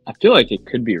 I feel like it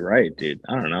could be right, dude.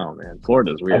 I don't know, man.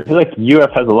 Florida's I weird. feel like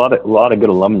UF has a lot of good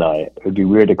alumni. It would be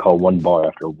weird to call one bar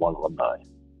after one alumni.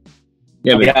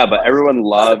 Yeah, But everyone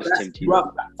loves Tim Best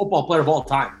Tebow. football player of all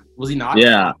time. Was he not?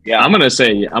 yeah. Yeah. I'm gonna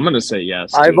say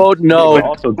yes. I dude. vote no. But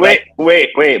also,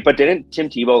 Wait. But didn't Tim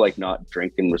Tebow like not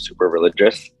drink and was super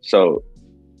religious? So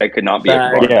that could not be a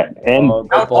Fact. bar. yeah, and Good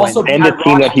point. Also, and the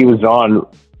team that he was on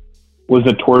was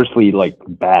notoriously like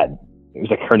bad. It was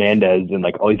like Hernandez and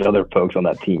like all these other folks on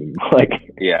that team. Like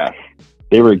Yeah.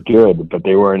 they were good, but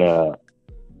they weren't a.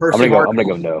 I'm Percy gonna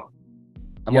go no.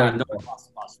 I'm Yeah, on. no,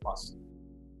 bus.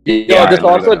 Yo, this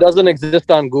also doesn't exist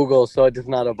on Google, so it's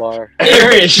not a bar.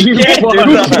 Irish, you can't do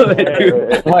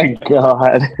Oh my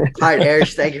god. All right,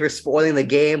 Erish, thank you for spoiling the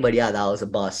game, but yeah, that was a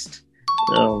bust.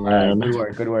 Oh man.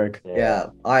 Good work. Yeah.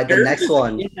 All right, the next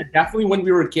one. Yeah, definitely when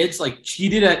we were kids, like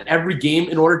cheated at every game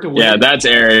in order to win. Yeah, that's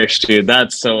Irish, dude.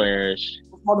 That's so Irish.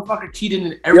 Motherfucker cheated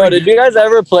in every Yo, did game. you guys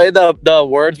ever play the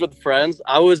Words with Friends?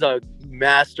 I was a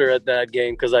master at that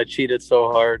game because I cheated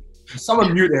so hard.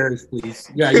 Someone mute Eric, please.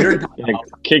 Yeah, you're Like,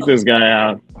 kick this guy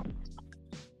out.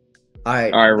 All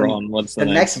right. All right, Ron. What's The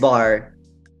next bar,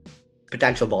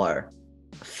 potential bar,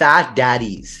 Fat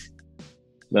Daddies.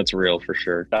 That's real for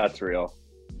sure. That's real.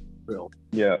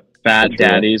 Yeah. Fat That's real.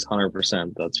 Daddies,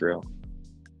 100%. That's real.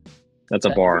 That's a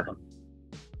bar.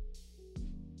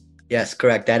 Yes,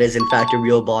 correct. That is in fact a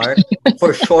real bar.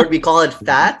 For short, we call it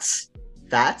Fats.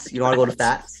 Fats. You don't want to go to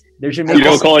Fats? There should You make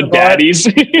don't call it Daddies.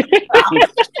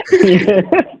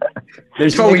 There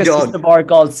should No, make we a don't. sister bar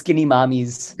called Skinny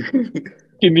Mommies.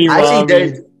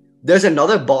 Actually, there's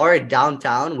another bar in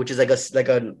downtown, which is like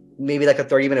a maybe like a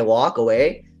 30-minute walk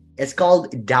away. It's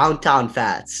called Downtown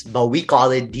Fats, but we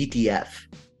call it DTF.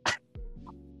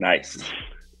 Nice.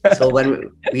 So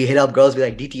when we hit up girls, we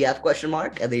like DTF question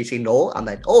mark, and they say no. I'm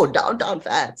like, oh, Downtown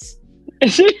Fats.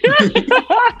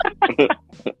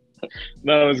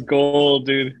 That was gold,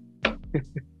 dude.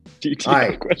 DTF All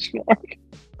right. question mark.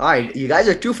 All right, you guys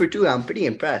are 2 for 2. I'm pretty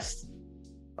impressed.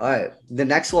 All right, the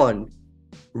next one,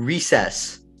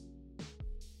 recess.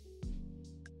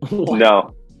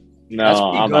 No. No, That's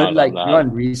pretty I'm good. out Like on you're that.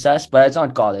 on recess, but it's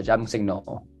on college. I'm saying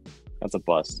no. That's a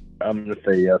bust. I'm gonna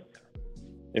say yes.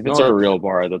 If it's a real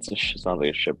bar, it sounds like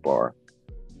a shit bar.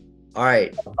 All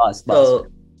right, Bust. so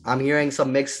I'm hearing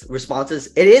some mixed responses.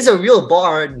 It is a real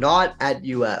bar, not at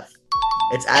UF.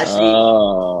 It's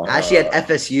actually at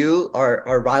FSU,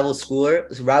 our rival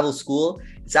school.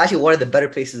 It's actually one of the better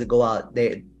places to go out.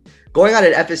 Going out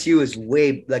at FSU is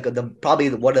way like probably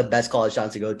one of the best college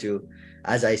towns to go to,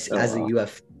 as a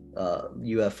UF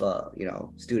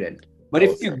student. But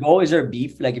if you go, is there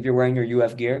beef? Like if you're wearing your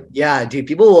UF gear? Yeah, dude,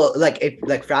 people will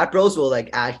like frat bros will like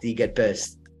actually get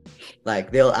pissed.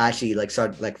 Like they'll actually like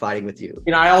start like fighting with you.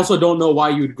 I also don't know why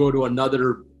you'd go to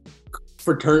another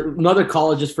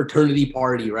college's fraternity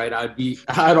party, right?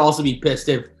 I'd also be pissed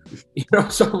if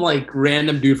some like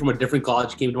random dude from a different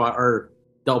college came to our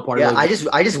adult party. Yeah, like,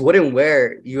 I just wouldn't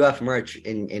wear UF merch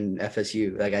in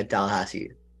FSU like at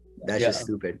Tallahassee. That's just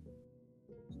stupid.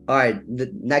 All right,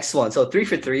 the next one. So 3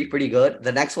 for 3, pretty good.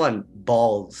 The next one,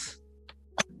 balls.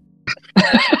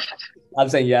 I'm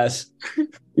saying yes.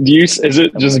 Is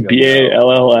it just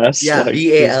BALLS? Yeah, Like,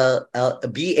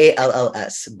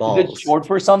 BALLS. Balls. Is it short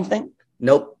for something?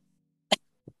 Nope.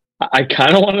 I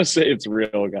kind of want to say it's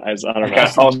real, guys. I don't know.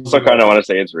 I also kind of want to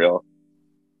say it's real.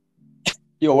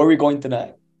 Yo, where are we going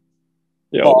tonight?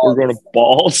 Yo, Balls. we're going to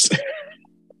balls.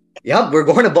 Yep, we're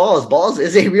going to balls. Balls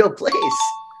is a real place.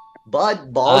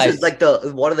 But balls is like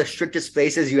one of the strictest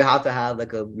places. You have to have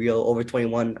like a real over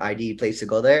 21 ID place to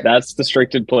go there. That's the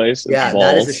stricted place. Yeah, balls.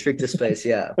 that is the strictest place.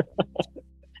 Yeah.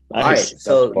 Nice. All right,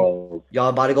 so Balls. y'all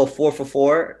about to go 4 for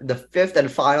 4. The fifth and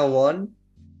final one,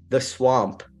 the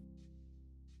swamp.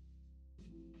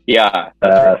 Yeah.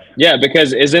 Yeah,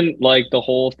 because isn't like the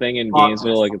whole thing in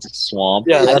Gainesville like it's a swamp?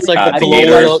 Yeah, that's like the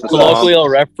Theaters, colloquial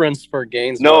reference for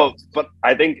Gainesville. No, but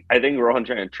I think Rohan's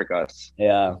trying to trick us.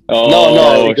 Yeah. Oh,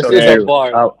 No, this is a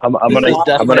bar. I'm This gonna is go. I'm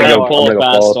definitely gonna a go. pull I'm a gonna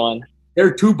fast balls. one. there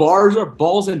are 2 bars or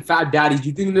balls and fat daddies.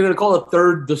 You think they're gonna call a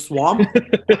third the swamp?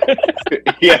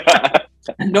 Yeah.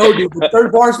 No, dude. The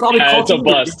third bar is probably Yeah, called it's a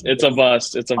bust. It's a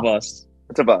bust. It's a bust.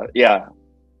 It's about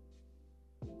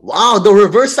Wow, the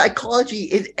reverse psychology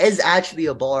is actually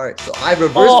a bar. So I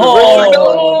reverse psychology.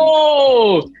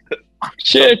 Oh,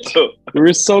 shit. We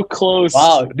were so close.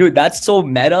 Wow, dude, that's so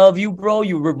meta of you, bro.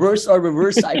 You reverse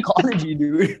psychology,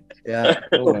 dude. Yeah,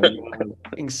 Oh my God.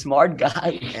 Fucking smart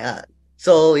guy. yeah.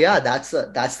 So yeah, that's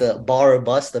the bar or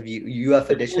bust of UF Who's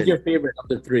edition. your favorite of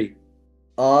the 3?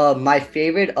 My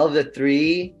favorite of the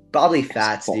 3, probably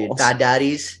fats, dude. Balls. Fat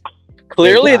daddies.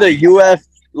 Clearly, the UF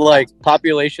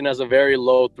population has a very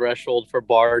low threshold for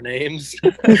bar names.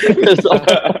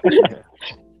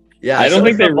 Yeah, I don't so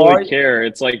think they the really bar- care.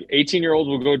 It's like 18-year-olds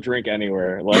will go drink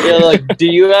anywhere. Like, Yeah, like, do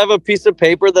you have a piece of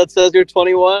paper that says you're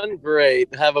 21?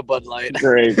 Great, have a Bud Light.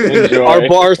 great. Enjoy. Our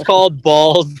bar's called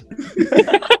Balls.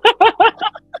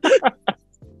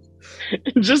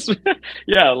 Just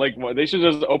like they should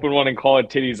just open one and call it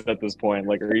titties at this point.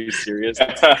 Like, are you serious?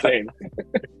 That's insane.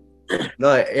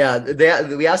 No, yeah,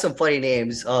 we have some funny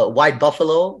names. White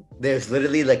Buffalo. There's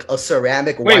literally like a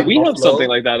ceramic. Wait, white we buffalo. have something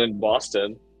like that in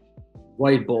Boston.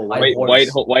 White Bull. White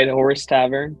Horse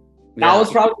Tavern. That Yeah.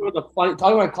 was probably one of the funny.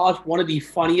 Talking about college, one of the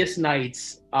funniest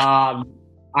nights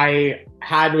I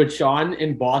had with Shaan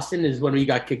in Boston is when we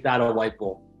got kicked out of White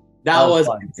Bull. That was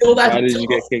fun. until that. Why did you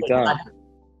get kicked out?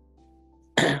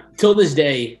 Till this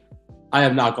day, I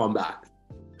have not gone back.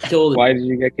 Why did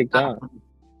you get kicked out?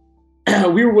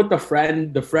 We were with a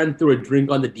friend. The friend threw a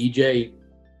drink on the DJ.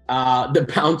 The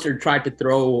bouncer tried to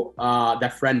throw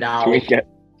that friend out. Can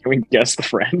we guess the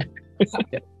friend?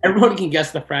 Everyone can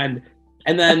guess the friend.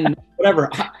 And then whatever.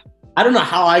 I don't know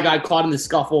how I got caught in the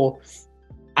scuffle.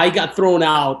 I got thrown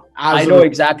out. I know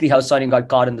exactly how Sonny got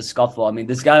caught in the scuffle. I mean,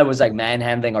 this guy was like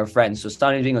manhandling our friends. So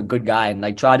Sonny being a good guy and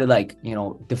like tried to like,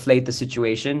 deflate the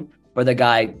situation, but the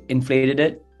guy inflated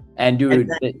it. And dude,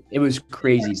 it was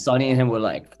crazy. Sonny and him were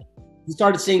like, he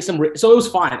started saying so it was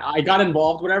fine. I got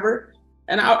involved, whatever.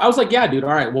 And I was like, yeah, dude,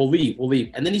 all right, we'll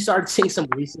leave. And then he started saying some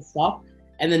racist stuff.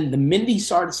 And then the minute he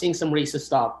started saying some racist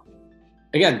stuff,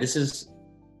 again, this is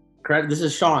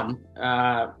Shaan.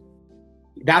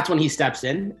 that's when he steps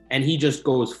in and he just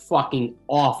goes fucking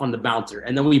off on the bouncer.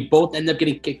 And then we both end up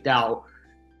getting kicked out.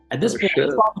 At this point,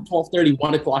 it's probably 12:30,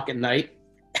 1 o'clock at night.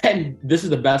 And this is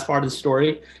the best part of the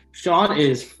story. Shaan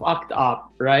is fucked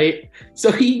up, right?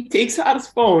 So he takes out his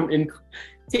phone and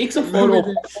takes a photo of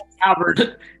Whitehall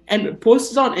Tavern and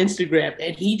posts it on Instagram.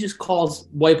 And he just calls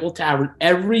Whitehall Tavern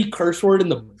every curse word in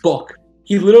the book.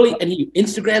 He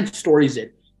Instagram stories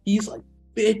it. He's like,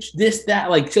 bitch, this, that,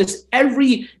 like just and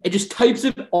just types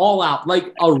it all out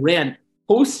like a rant.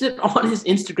 Posts it on his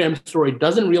Instagram story,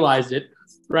 doesn't realize it,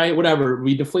 right? Whatever.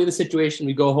 We deflate the situation,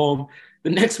 we go home. The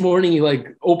next morning, he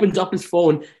like opens up his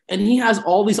phone and he has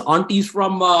all these aunties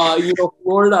from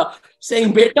Florida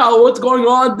saying, "Beta, what's going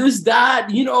on? This, that."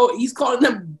 He's calling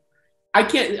them. I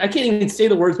can't even say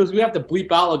the words because we have to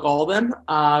bleep out like all of them.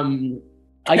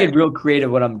 I get real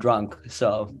creative when I'm drunk.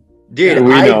 So, dude,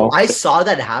 I saw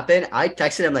that happen. I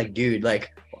texted him like, "Dude, like,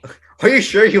 are you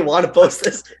sure you want to post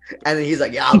this?" And then he's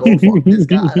like, "Yeah, I'll go fuck this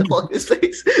guy, fuck this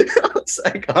place." I was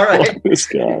like, "All right, Fuck this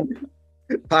guy." all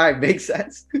right, makes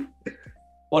sense."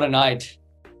 what a night.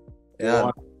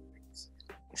 Yeah.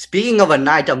 Speaking of a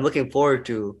night, I'm looking forward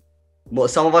to. Well,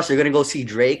 some of us are gonna go see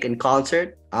Drake in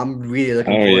concert. I'm really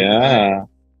looking forward to that.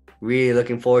 Really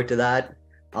looking forward to that.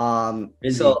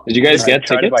 So Did you guys get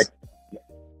tickets?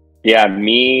 Yeah,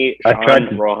 me, Shaan,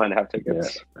 and Rohan have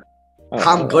tickets. Yeah.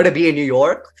 I'm gonna be in New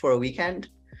York for a weekend,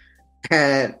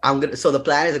 and so the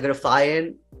plan is I'm gonna fly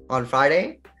in on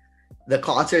Friday. The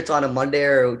concert's on a Monday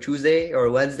or Tuesday or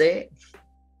Wednesday,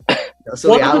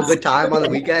 so we have a good time on the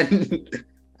weekend,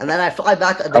 and then I fly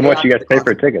back. How much you guys pay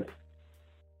for tickets?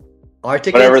 Our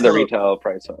tickets, Whatever the retail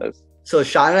price was. So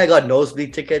Shaan and I got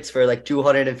nosebleed tickets for like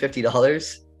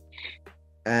 $250.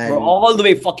 And We're all the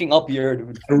way fucking up here,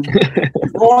 dude.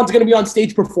 Rohan's gonna be on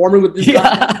stage performing with this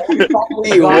guy.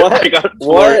 Hey, what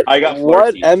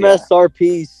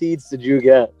MSRP seats did you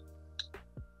get?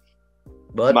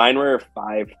 But Mine were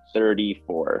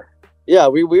 $534. Yeah,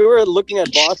 we were looking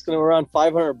at Boston around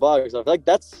 $500. I feel like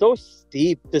that's so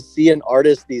steep to see an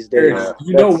artist these days.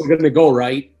 We're gonna go,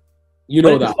 right? You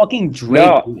know But that. it's fucking Drake.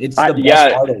 No, dude. It's the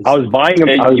best artist. I was buying them.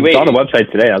 Hey, I was wait. on the website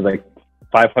today. I was like,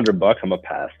 $500. I'm a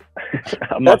pass.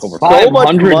 I'm not That's over. so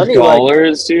much money. Like,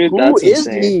 $500, dude. who That's is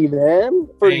insane. he, man?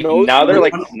 For Hey, no Now they're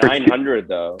reason? like 900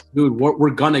 though. Dude,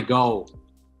 we're gonna go.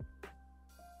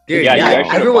 dude, Yeah, yeah, you guys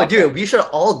should've everyone, bought dude, we should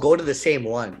all go to the same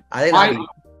one. I think that'd be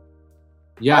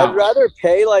Yeah. I'd rather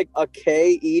pay like a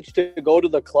K each to go to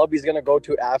the club he's gonna go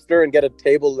to after and get a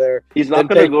table there. He's not Then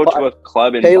going to pay go to a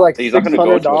club in pay like He's not going to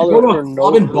go to $600 Go to for a no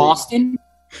club in free. Boston.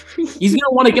 He's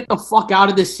gonna want to get the fuck out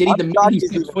of this city. The I'm minute shocked he he's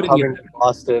steps even foot in coming here. to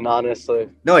Boston, honestly.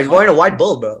 no. He's going to White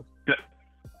Bull, bro.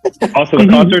 Also, the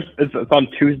concert it's on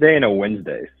Tuesday and a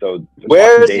Wednesday. So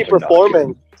Where is days he are not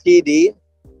performing? TD?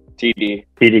 TD.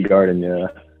 good. TD Garden, yeah.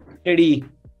 Kitty.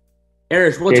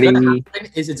 Eric, what's gonna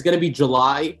happen is it's gonna be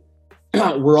July.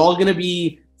 We're all gonna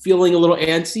be feeling a little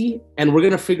antsy, and we're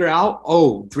gonna figure out,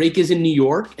 oh, Drake is in New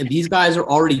York, and these guys are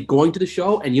already going to the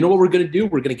show. And you know what we're gonna do?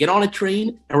 We're gonna get on a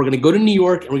train, and we're gonna go to New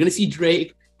York, and we're gonna see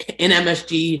Drake in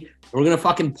MSG, and we're gonna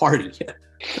fucking party.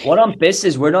 What I'm pissed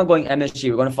is we're not going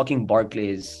MSG. We're going to fucking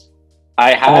Barclays.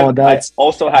 I that's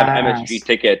also have ass. MSG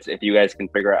tickets if you guys can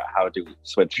figure out how to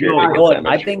switch your You know tickets what? to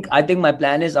MSG. I think my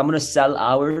plan is I'm going to sell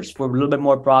ours for a little bit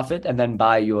more profit and then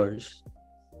buy yours.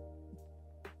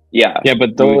 Yeah. Yeah,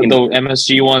 but the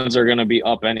MSG ones are going to be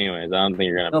up anyways. I don't think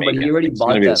you're going to No, make but it. you already It's bought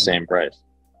going to be them. the same price.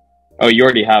 Oh, you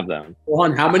already have them.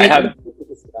 Juan, how many? I have-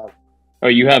 Oh,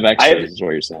 you have extras, I have- is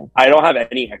what you're saying. I don't have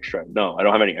any extra. No, I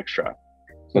don't have any extra.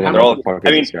 So How They're all, what the fuck I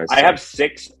is mean, this guy's I saying? have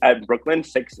 6 at Brooklyn,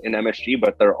 6 in MSG,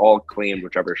 but they're all claimed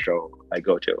whichever show I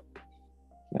go to.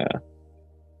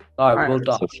 All right, we'll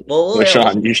talk. Well, Well,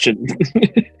 Shaan, you should.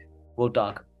 We'll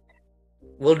talk.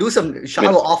 we'll do some.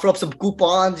 Shaan will offer up some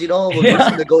coupons. We'll do Yeah.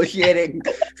 some negotiating.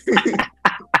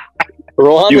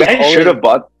 Rohan You is guys always should have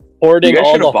bought. hoarding You guys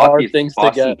all should the have bought hard these things to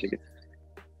Boston get. tickets.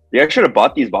 You guys should have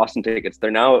bought these Boston tickets.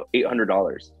 They're now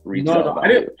 $800 retail. No,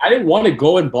 value. I didn't want to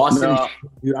go in Boston. No.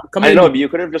 Dude, I'm coming. I know, but you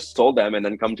could have just sold them and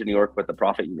then come to New York with the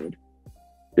profit you made.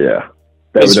 Yeah.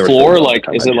 Is They were floor sold like?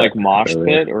 all the Is time, it I like checked mosh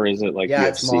earlier. pit or is it like Yeah,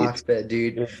 it's UFC? mosh pit,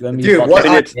 dude. It's gonna be Dude, fucking what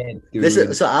I- insane, dude. This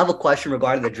is so. I have a question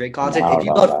regarding the Drake concert. No, If you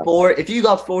no, got no. if you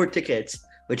got 4 tickets,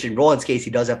 which in Rowan's case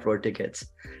he does have 4 tickets,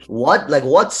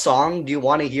 what song do you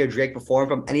want to hear Drake perform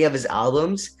from any of his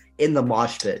albums in the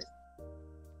mosh pit?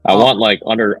 I want like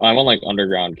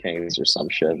Underground Kings or some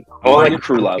shit. Or like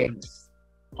True Love.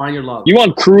 Find your love. You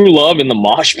want Crew Love in the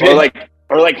mosh pit?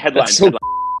 Or like Headlines. That's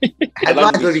so-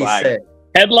 Headlines would be swag. sick.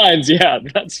 Headlines, yeah,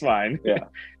 that's fine.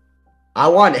 I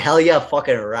want Hell Yeah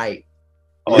Fucking Right.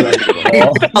 Oh, that's a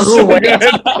good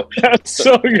one. That's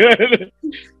so good.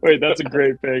 Wait, that's a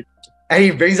great pick. And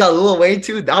he brings out Lil Wayne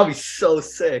too. That would be so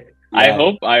sick. I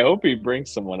hope he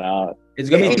brings someone out. It's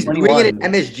gonna If be he's 21. bringing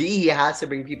in MSG, he has to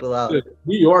bring people out.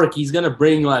 New York, he's gonna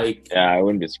bring like Yeah, I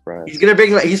wouldn't be surprised.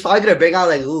 He's probably gonna bring out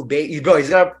like little baby, bro. He's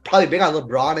gonna probably bring out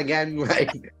LeBron again. Like,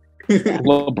 It's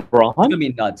LeBron? gonna be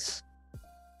nuts.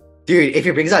 dude, if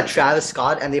he brings out Travis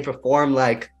Scott and they perform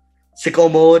like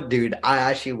sicko mode, dude, I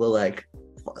actually will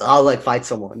I'll like fight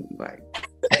someone like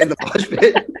in the mosh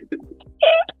pit.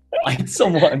 Fight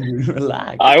someone, dude.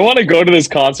 Relax. I want to go to this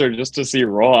concert just to see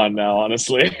Rohan now,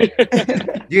 honestly.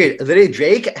 Dude, literally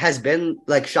Drake has been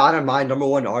like Shaan and my number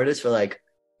one artist for like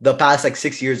the past like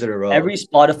 6 years in a row. Every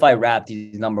Spotify Wrapped,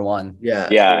 he's number one. yeah.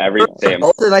 Every same.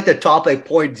 Also like the top like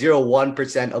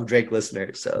 0.01% of Drake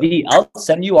listeners. So I'll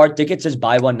send you our tickets. Just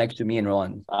buy one next to me and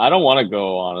Ron. I don't want to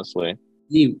go, honestly.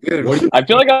 dude, I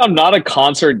feel like I'm not a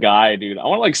concert guy, dude. I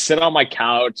want to like sit on my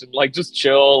couch and like just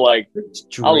chill. Like,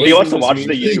 I'll He wants to listen watch to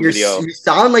the music. YouTube video. you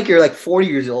sound like you're like 40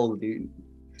 years old, dude.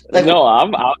 Like, No,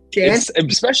 I'm Chance?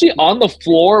 especially on the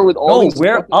floor with all No, these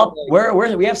we're fucking, up.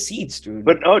 like, We have seats, dude.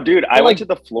 But no, dude, I Like, went to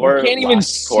the floor. you can't even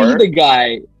last see tour. the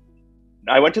guy.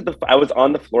 I was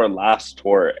on the floor last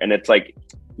tour, and it's like,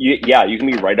 you can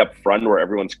be right up front where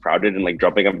everyone's crowded and like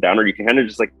jumping up and down, or you can kind of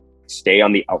just like stay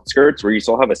on the outskirts where you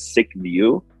still have a sick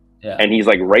view. Yeah. And he's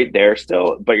like right there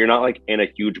still, but you're not like in a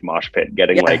huge mosh pit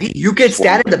getting yeah, like. you can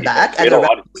stand in the back and We the had a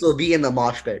lot of- rest will be in the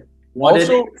mosh pit.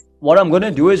 Also, what I'm gonna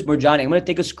do is, Murjani, I'm gonna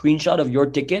take a screenshot of your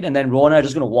ticket, and then Ron and I are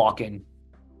just gonna walk in.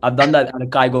 I've done that at a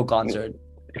Kygo concert.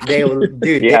 They will,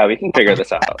 dude. Yeah, we can figure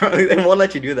this out. They won't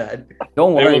let you do that.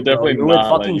 Don't They worry, will bro. definitely You're with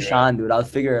not let fucking you Shaan, dude. I'll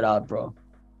figure it out, bro.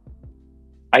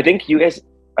 I think you guys.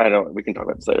 I don't know. We can talk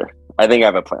about this later. I think I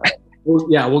have a plan.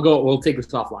 We'll take this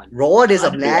offline. Rowan is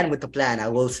a man with a plan, I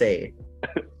will say.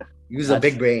 Use a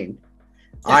big brain.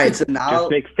 All right, so now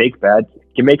Just make fake badge. You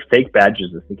can make fake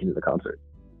badges and sneak into the concert.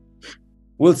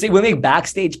 We'll see. We'll make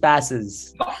backstage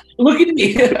passes. Look at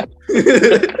me.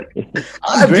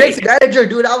 I'm Drake's manager,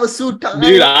 dude. I was suit time.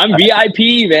 Dude, I'm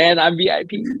VIP, man. I'm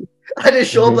VIP. I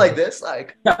just show up like this,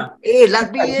 like, hey,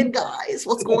 let me in, guys.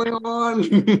 What's going on?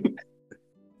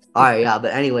 All right, yeah,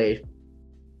 but anyway.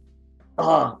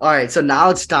 All right, so now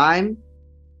it's time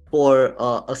for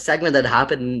a segment that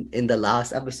happened in the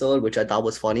last episode, which I thought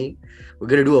was funny. We're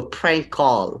gonna do a prank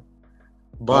call,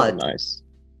 but Nice.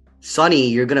 Sonny,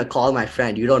 you're gonna call my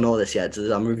friend. You don't know this yet, so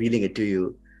I'm revealing it to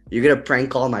you. You're gonna prank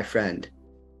call my friend.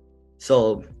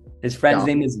 So His friend's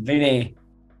Yeah. name is Vinay.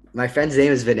 my friend's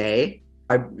name is Vinay.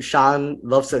 Shaan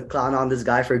loves to clown on this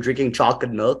guy for drinking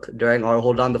chocolate milk during our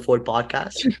Hold On the Fort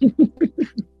podcast.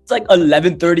 It's like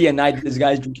 11:30 at night. This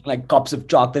guy's drinking like cups of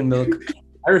chocolate milk.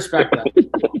 I respect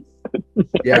that.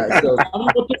 Yeah, so Tell me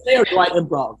what to say, or do I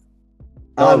improv?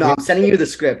 no, I'm sending you the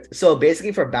script. So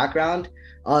basically, for background,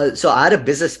 so I had a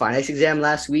business finance exam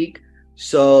last week.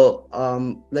 So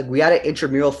like we had an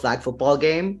intramural flag football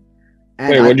game, and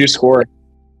Wait, what'd you score?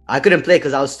 I couldn't play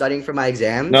because I was studying for my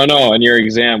exam. No, in your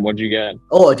exam, what'd you get?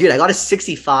 Oh, dude, I got a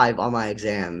 65 on my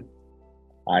exam.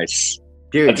 Nice.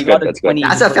 Dude, That's He good, got a that's good. 20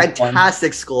 that's a for his one.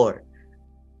 fantastic score.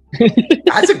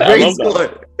 That's a I great love that.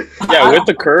 score. Yeah, with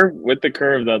the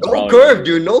curve, that's No probably curve,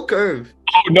 dude. No curve.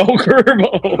 Oh, no curve.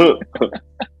 Oh.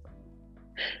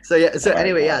 So yeah. So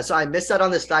anyway, yeah. So I missed out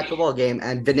on this flag football game,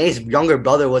 and Vinay's younger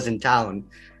brother was in town,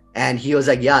 and he was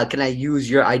like, "Yeah, can I use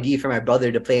your ID for my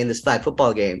brother to play in this flag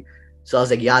football game?" So I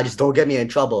was like, "Yeah, just don't get me in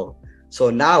trouble." So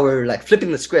now we're like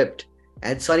flipping the script,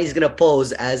 and Sonny's gonna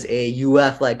pose as a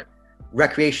UF like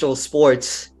recreational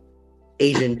sports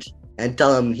agent and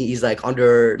tell him he's like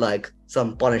under like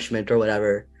some punishment or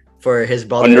whatever for his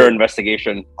brother Under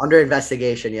investigation. Under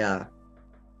investigation. Yeah.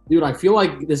 Dude, I feel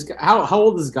like this guy. How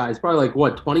old is this guy? He's probably like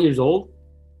what, 20 years old?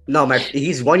 No,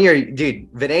 he's 1 year,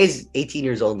 dude. Vinay's 18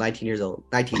 years old, 19 years old,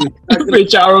 19.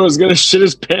 Bitch Arrow is gonna shit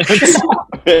his pants.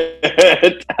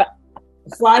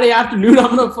 Friday afternoon,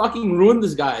 I'm gonna fucking ruin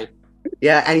this guy.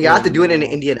 Yeah, and you have to do it in an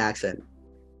Indian accent.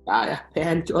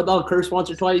 And I'll curse once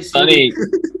or twice. Sonny,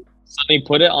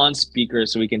 put it on speaker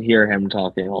so we can hear him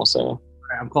talking also.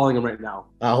 I'm calling him right now.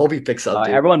 I hope he picks up.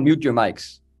 Dude. Everyone mute your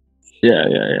mics.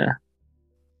 Yeah.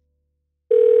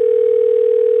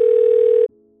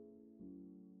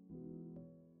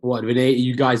 What, Vinay?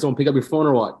 You guys don't pick up your phone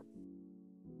or what?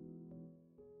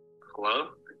 Hello?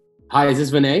 Hi, is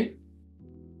this Vinay?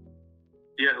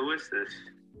 Yeah, who is this?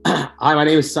 Hi, my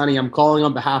name is Sonny. I'm calling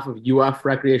on behalf of UF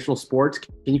Recreational Sports.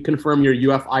 Can you confirm your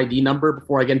UF ID number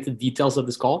before I get into the details of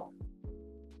this call?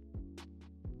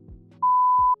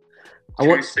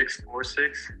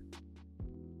 2646.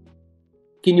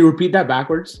 Can you repeat that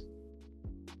backwards?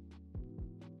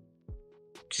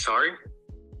 Sorry?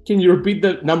 Can you repeat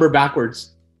the number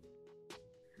backwards?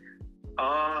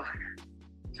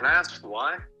 Can I ask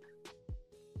why?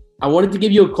 I wanted to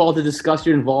give you a call to discuss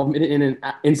your involvement in an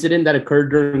incident that occurred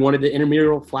during one of the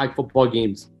intramural flag football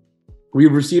games. We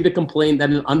received a complaint that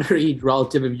an underage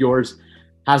relative of yours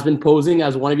has been posing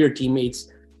as one of your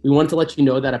teammates. We want to let you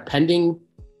know that pending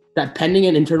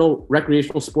an internal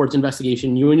recreational sports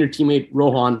investigation, you and your teammate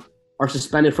Rohan are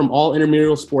suspended from all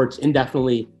intramural sports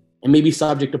indefinitely and may be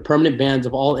subject to permanent bans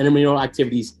of all intramural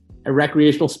activities at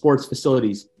recreational sports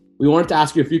facilities. We wanted to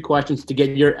ask you a few questions to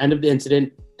get your end of the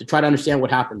incident to try to understand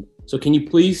what happened. So can you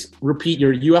please repeat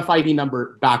your UFID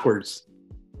number backwards?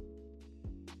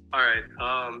 All right.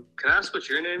 Can I ask what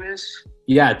your name is?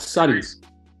 Yeah, it's Sunny.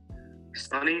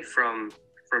 Sunny from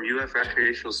UF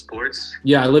Recreational Sports.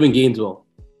 Yeah, I live in Gainesville.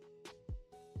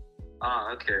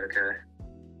 Okay.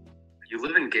 You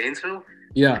live in Gainesville?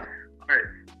 Yeah. All right.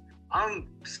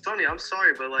 Sunny, I'm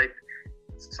sorry, but like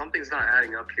something's not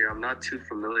adding up here. I'm not too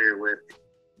familiar with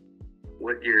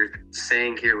what you're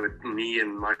saying here with me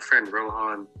and my friend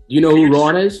Rohan. You know who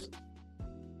Rohan is?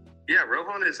 Yeah,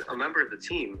 Rohan is a member of the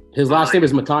team. His last name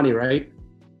is Matani, right?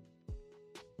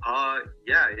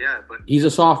 Yeah, but he's a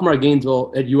sophomore at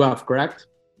Gainesville at UF, correct?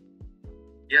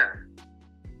 Yeah.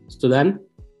 So then,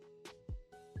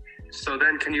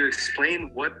 can you explain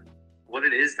what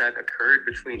it is that occurred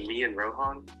between me and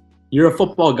Rohan? You're a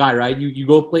football guy, right? You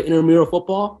go play intramural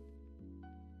football?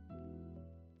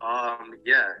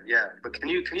 Yeah. But can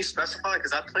you specify?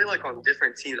 Because I play like on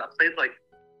different teams. I played like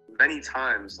many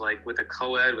times, like with a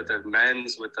co-ed, with a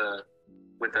men's, with a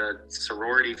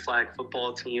sorority flag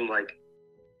football team. Like,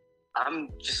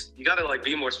 you gotta like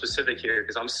be more specific here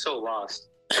because I'm so lost.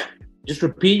 Just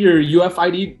repeat your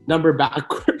UFID number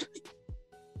backwards.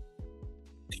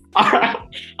 Alright.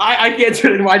 I can't do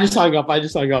it anymore. I just hung up.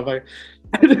 This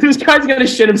guy's gonna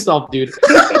shit himself, dude.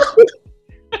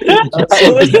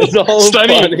 That's so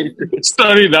funny.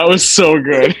 Stunny, that was so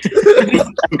good.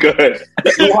 Good.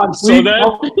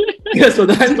 So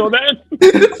then,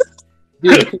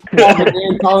 dude,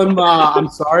 call him. I'm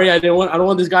sorry. I don't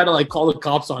want this guy to like call the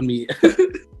cops on me.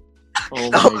 Oh my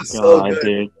god, so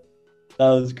dude.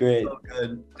 That was great. So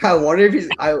good. I wonder if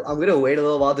I'm gonna wait a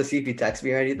little while to see if he texts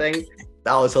me or anything.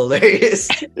 That was hilarious.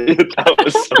 That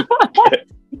was so good.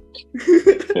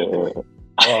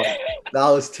 Oh, that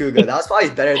was too good. That was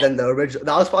probably better than the original.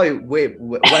 That was probably way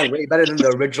better than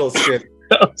the original script.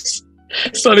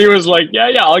 Sonny was like,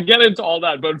 yeah, I'll get into all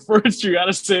that, but first you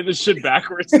gotta say this shit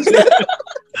backwards. Dude,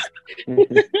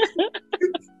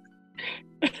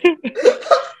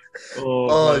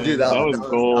 that was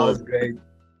gold. That was great.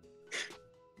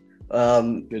 All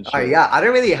right, yeah, I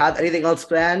don't really have anything else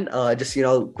planned. Just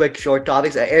quick short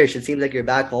topics. Arish, it seems like you're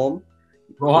back home.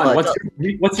 Rohan,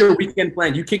 what's your weekend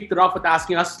plan? You kicked it off with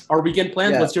asking us our weekend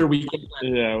plans. Yeah. What's your weekend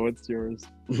plan? Yeah, what's yours?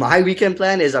 My weekend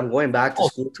plan is I'm going back to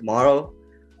school tomorrow,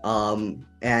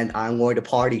 and I'm going to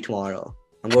party tomorrow.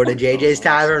 I'm going to JJ's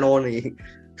Tavern only.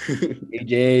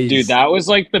 JJ's. Dude, that was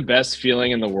like the best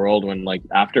feeling in the world when like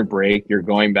after break you're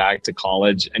going back to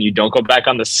college and you don't go back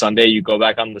on the Sunday, you go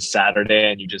back on the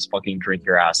Saturday and you just fucking drink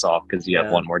your ass off because you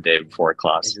have one more day before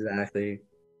class. Exactly.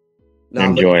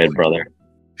 Enjoy it, brother.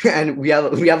 And we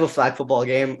have a flag football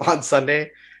game on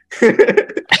Sunday.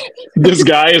 This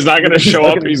guy is not going to show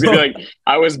up. He's going to be like,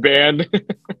 I was banned.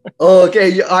 Oh,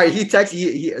 okay. All right. So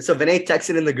Vinay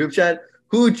texted in the group chat,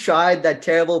 who tried that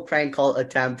terrible prank call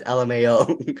attempt,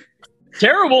 LMAO.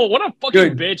 Terrible. What a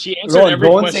fucking bitch. He answered every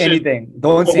don't question. Say anything.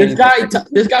 Don't say this anything.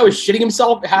 This guy was shitting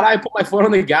himself. Had I put my foot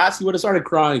on the gas, he would have started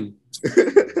crying.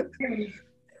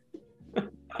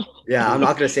 Yeah, I'm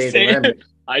not going to say anything.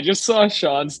 I just saw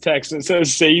Sean's text and it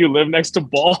says, say you live next to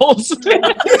balls.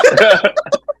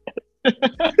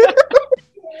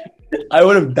 I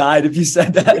would have died if you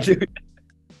said that, dude.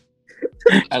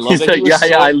 I love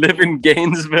that. I live in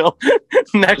Gainesville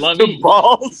next to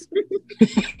balls.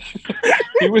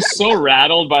 He was so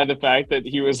rattled by the fact that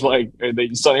he was like,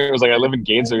 that Sonny was like, I live in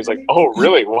Gainesville. He's like, oh,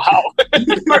 really? Wow.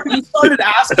 He started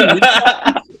asking.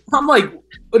 I'm like,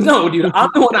 no, dude, I'm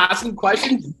the one asking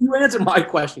questions. You answer my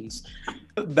questions.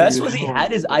 The best was he had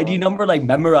his ID number like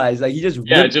memorized. Like he just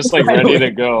just like ready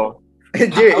to go.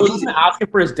 Dude, I was going to ask him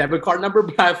for his debit card number,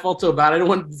 but I felt so bad. I didn't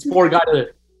want this poor guy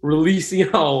to release,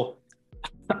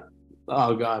 Oh,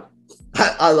 God.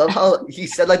 I love how he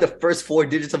said like the first 4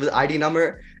 digits of his ID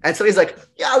number. And so he's like,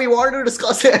 yeah, we wanted to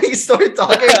discuss it. And he started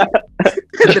talking.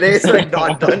 And today it's like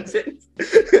not done since.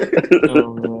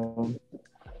 That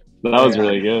was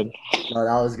really good. No,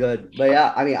 that was good. But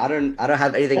yeah, I mean, I don't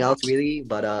have anything else really,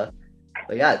 but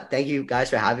yeah, thank you guys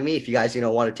for having me. If you guys,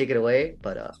 want to take it away,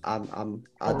 but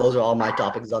those are all my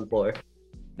topics on floor.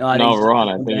 No, Rohan,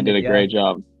 I think you did a great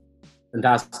job.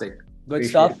 Fantastic. Good Appreciate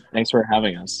stuff. Thanks for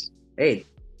having us. Hey,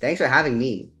 thanks for having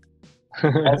me.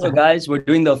 Also, guys, we're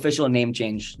doing the official name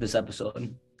change this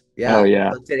episode. Yeah. Oh,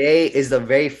 yeah. So today is the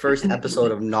very first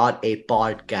episode of Not a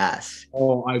Podcast.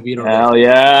 Oh, I beat Hell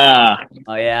yeah.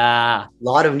 Oh yeah. A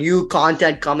lot of new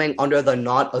content coming under the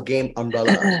Not a Game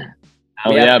umbrella.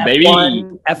 Hell We have yeah, baby.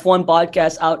 F1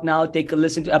 podcast out now. Take a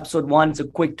listen to episode 1. It's a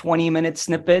quick 20-minute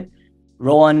snippet.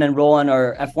 Rowan and Rowan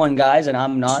are F1 guys, and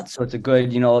I'm not, so it's a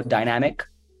good, dynamic.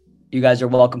 You guys are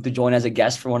welcome to join as a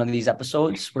guest for one of these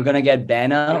episodes. We're gonna get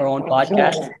Bana, our own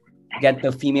podcast, get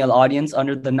the female audience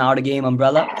under the Now the Game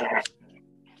umbrella.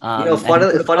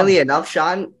 Funnily enough,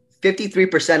 Shaan,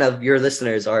 53% of your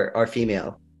listeners are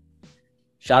female.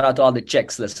 Shout out to all the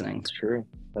chicks listening. That's true.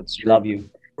 That's true. Love you.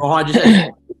 Rohan just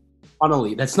said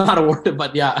funnily. That's not a word,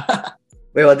 but yeah.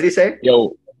 Wait, what did he say?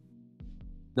 Yo,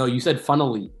 No, you said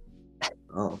funnily.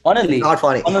 Oh, Funnily, not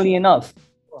funny. funnily enough.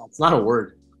 It's not a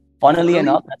word. Funnily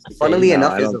enough. That's a Funnily phrase.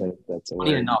 enough I is don't think that's a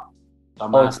Funny word. enough. Oh,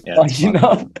 Dumbass. it's Yeah, funny it's funny.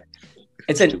 enough.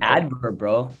 It's an adverb,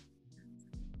 bro.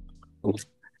 All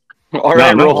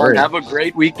right, I'm not Rohan, worried. have a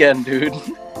great weekend, dude.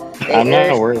 I'm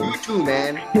not worried. You too,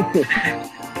 man.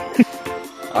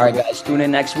 All right, guys, tune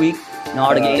in next week.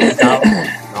 Not a game is out.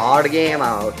 Not a game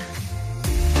out.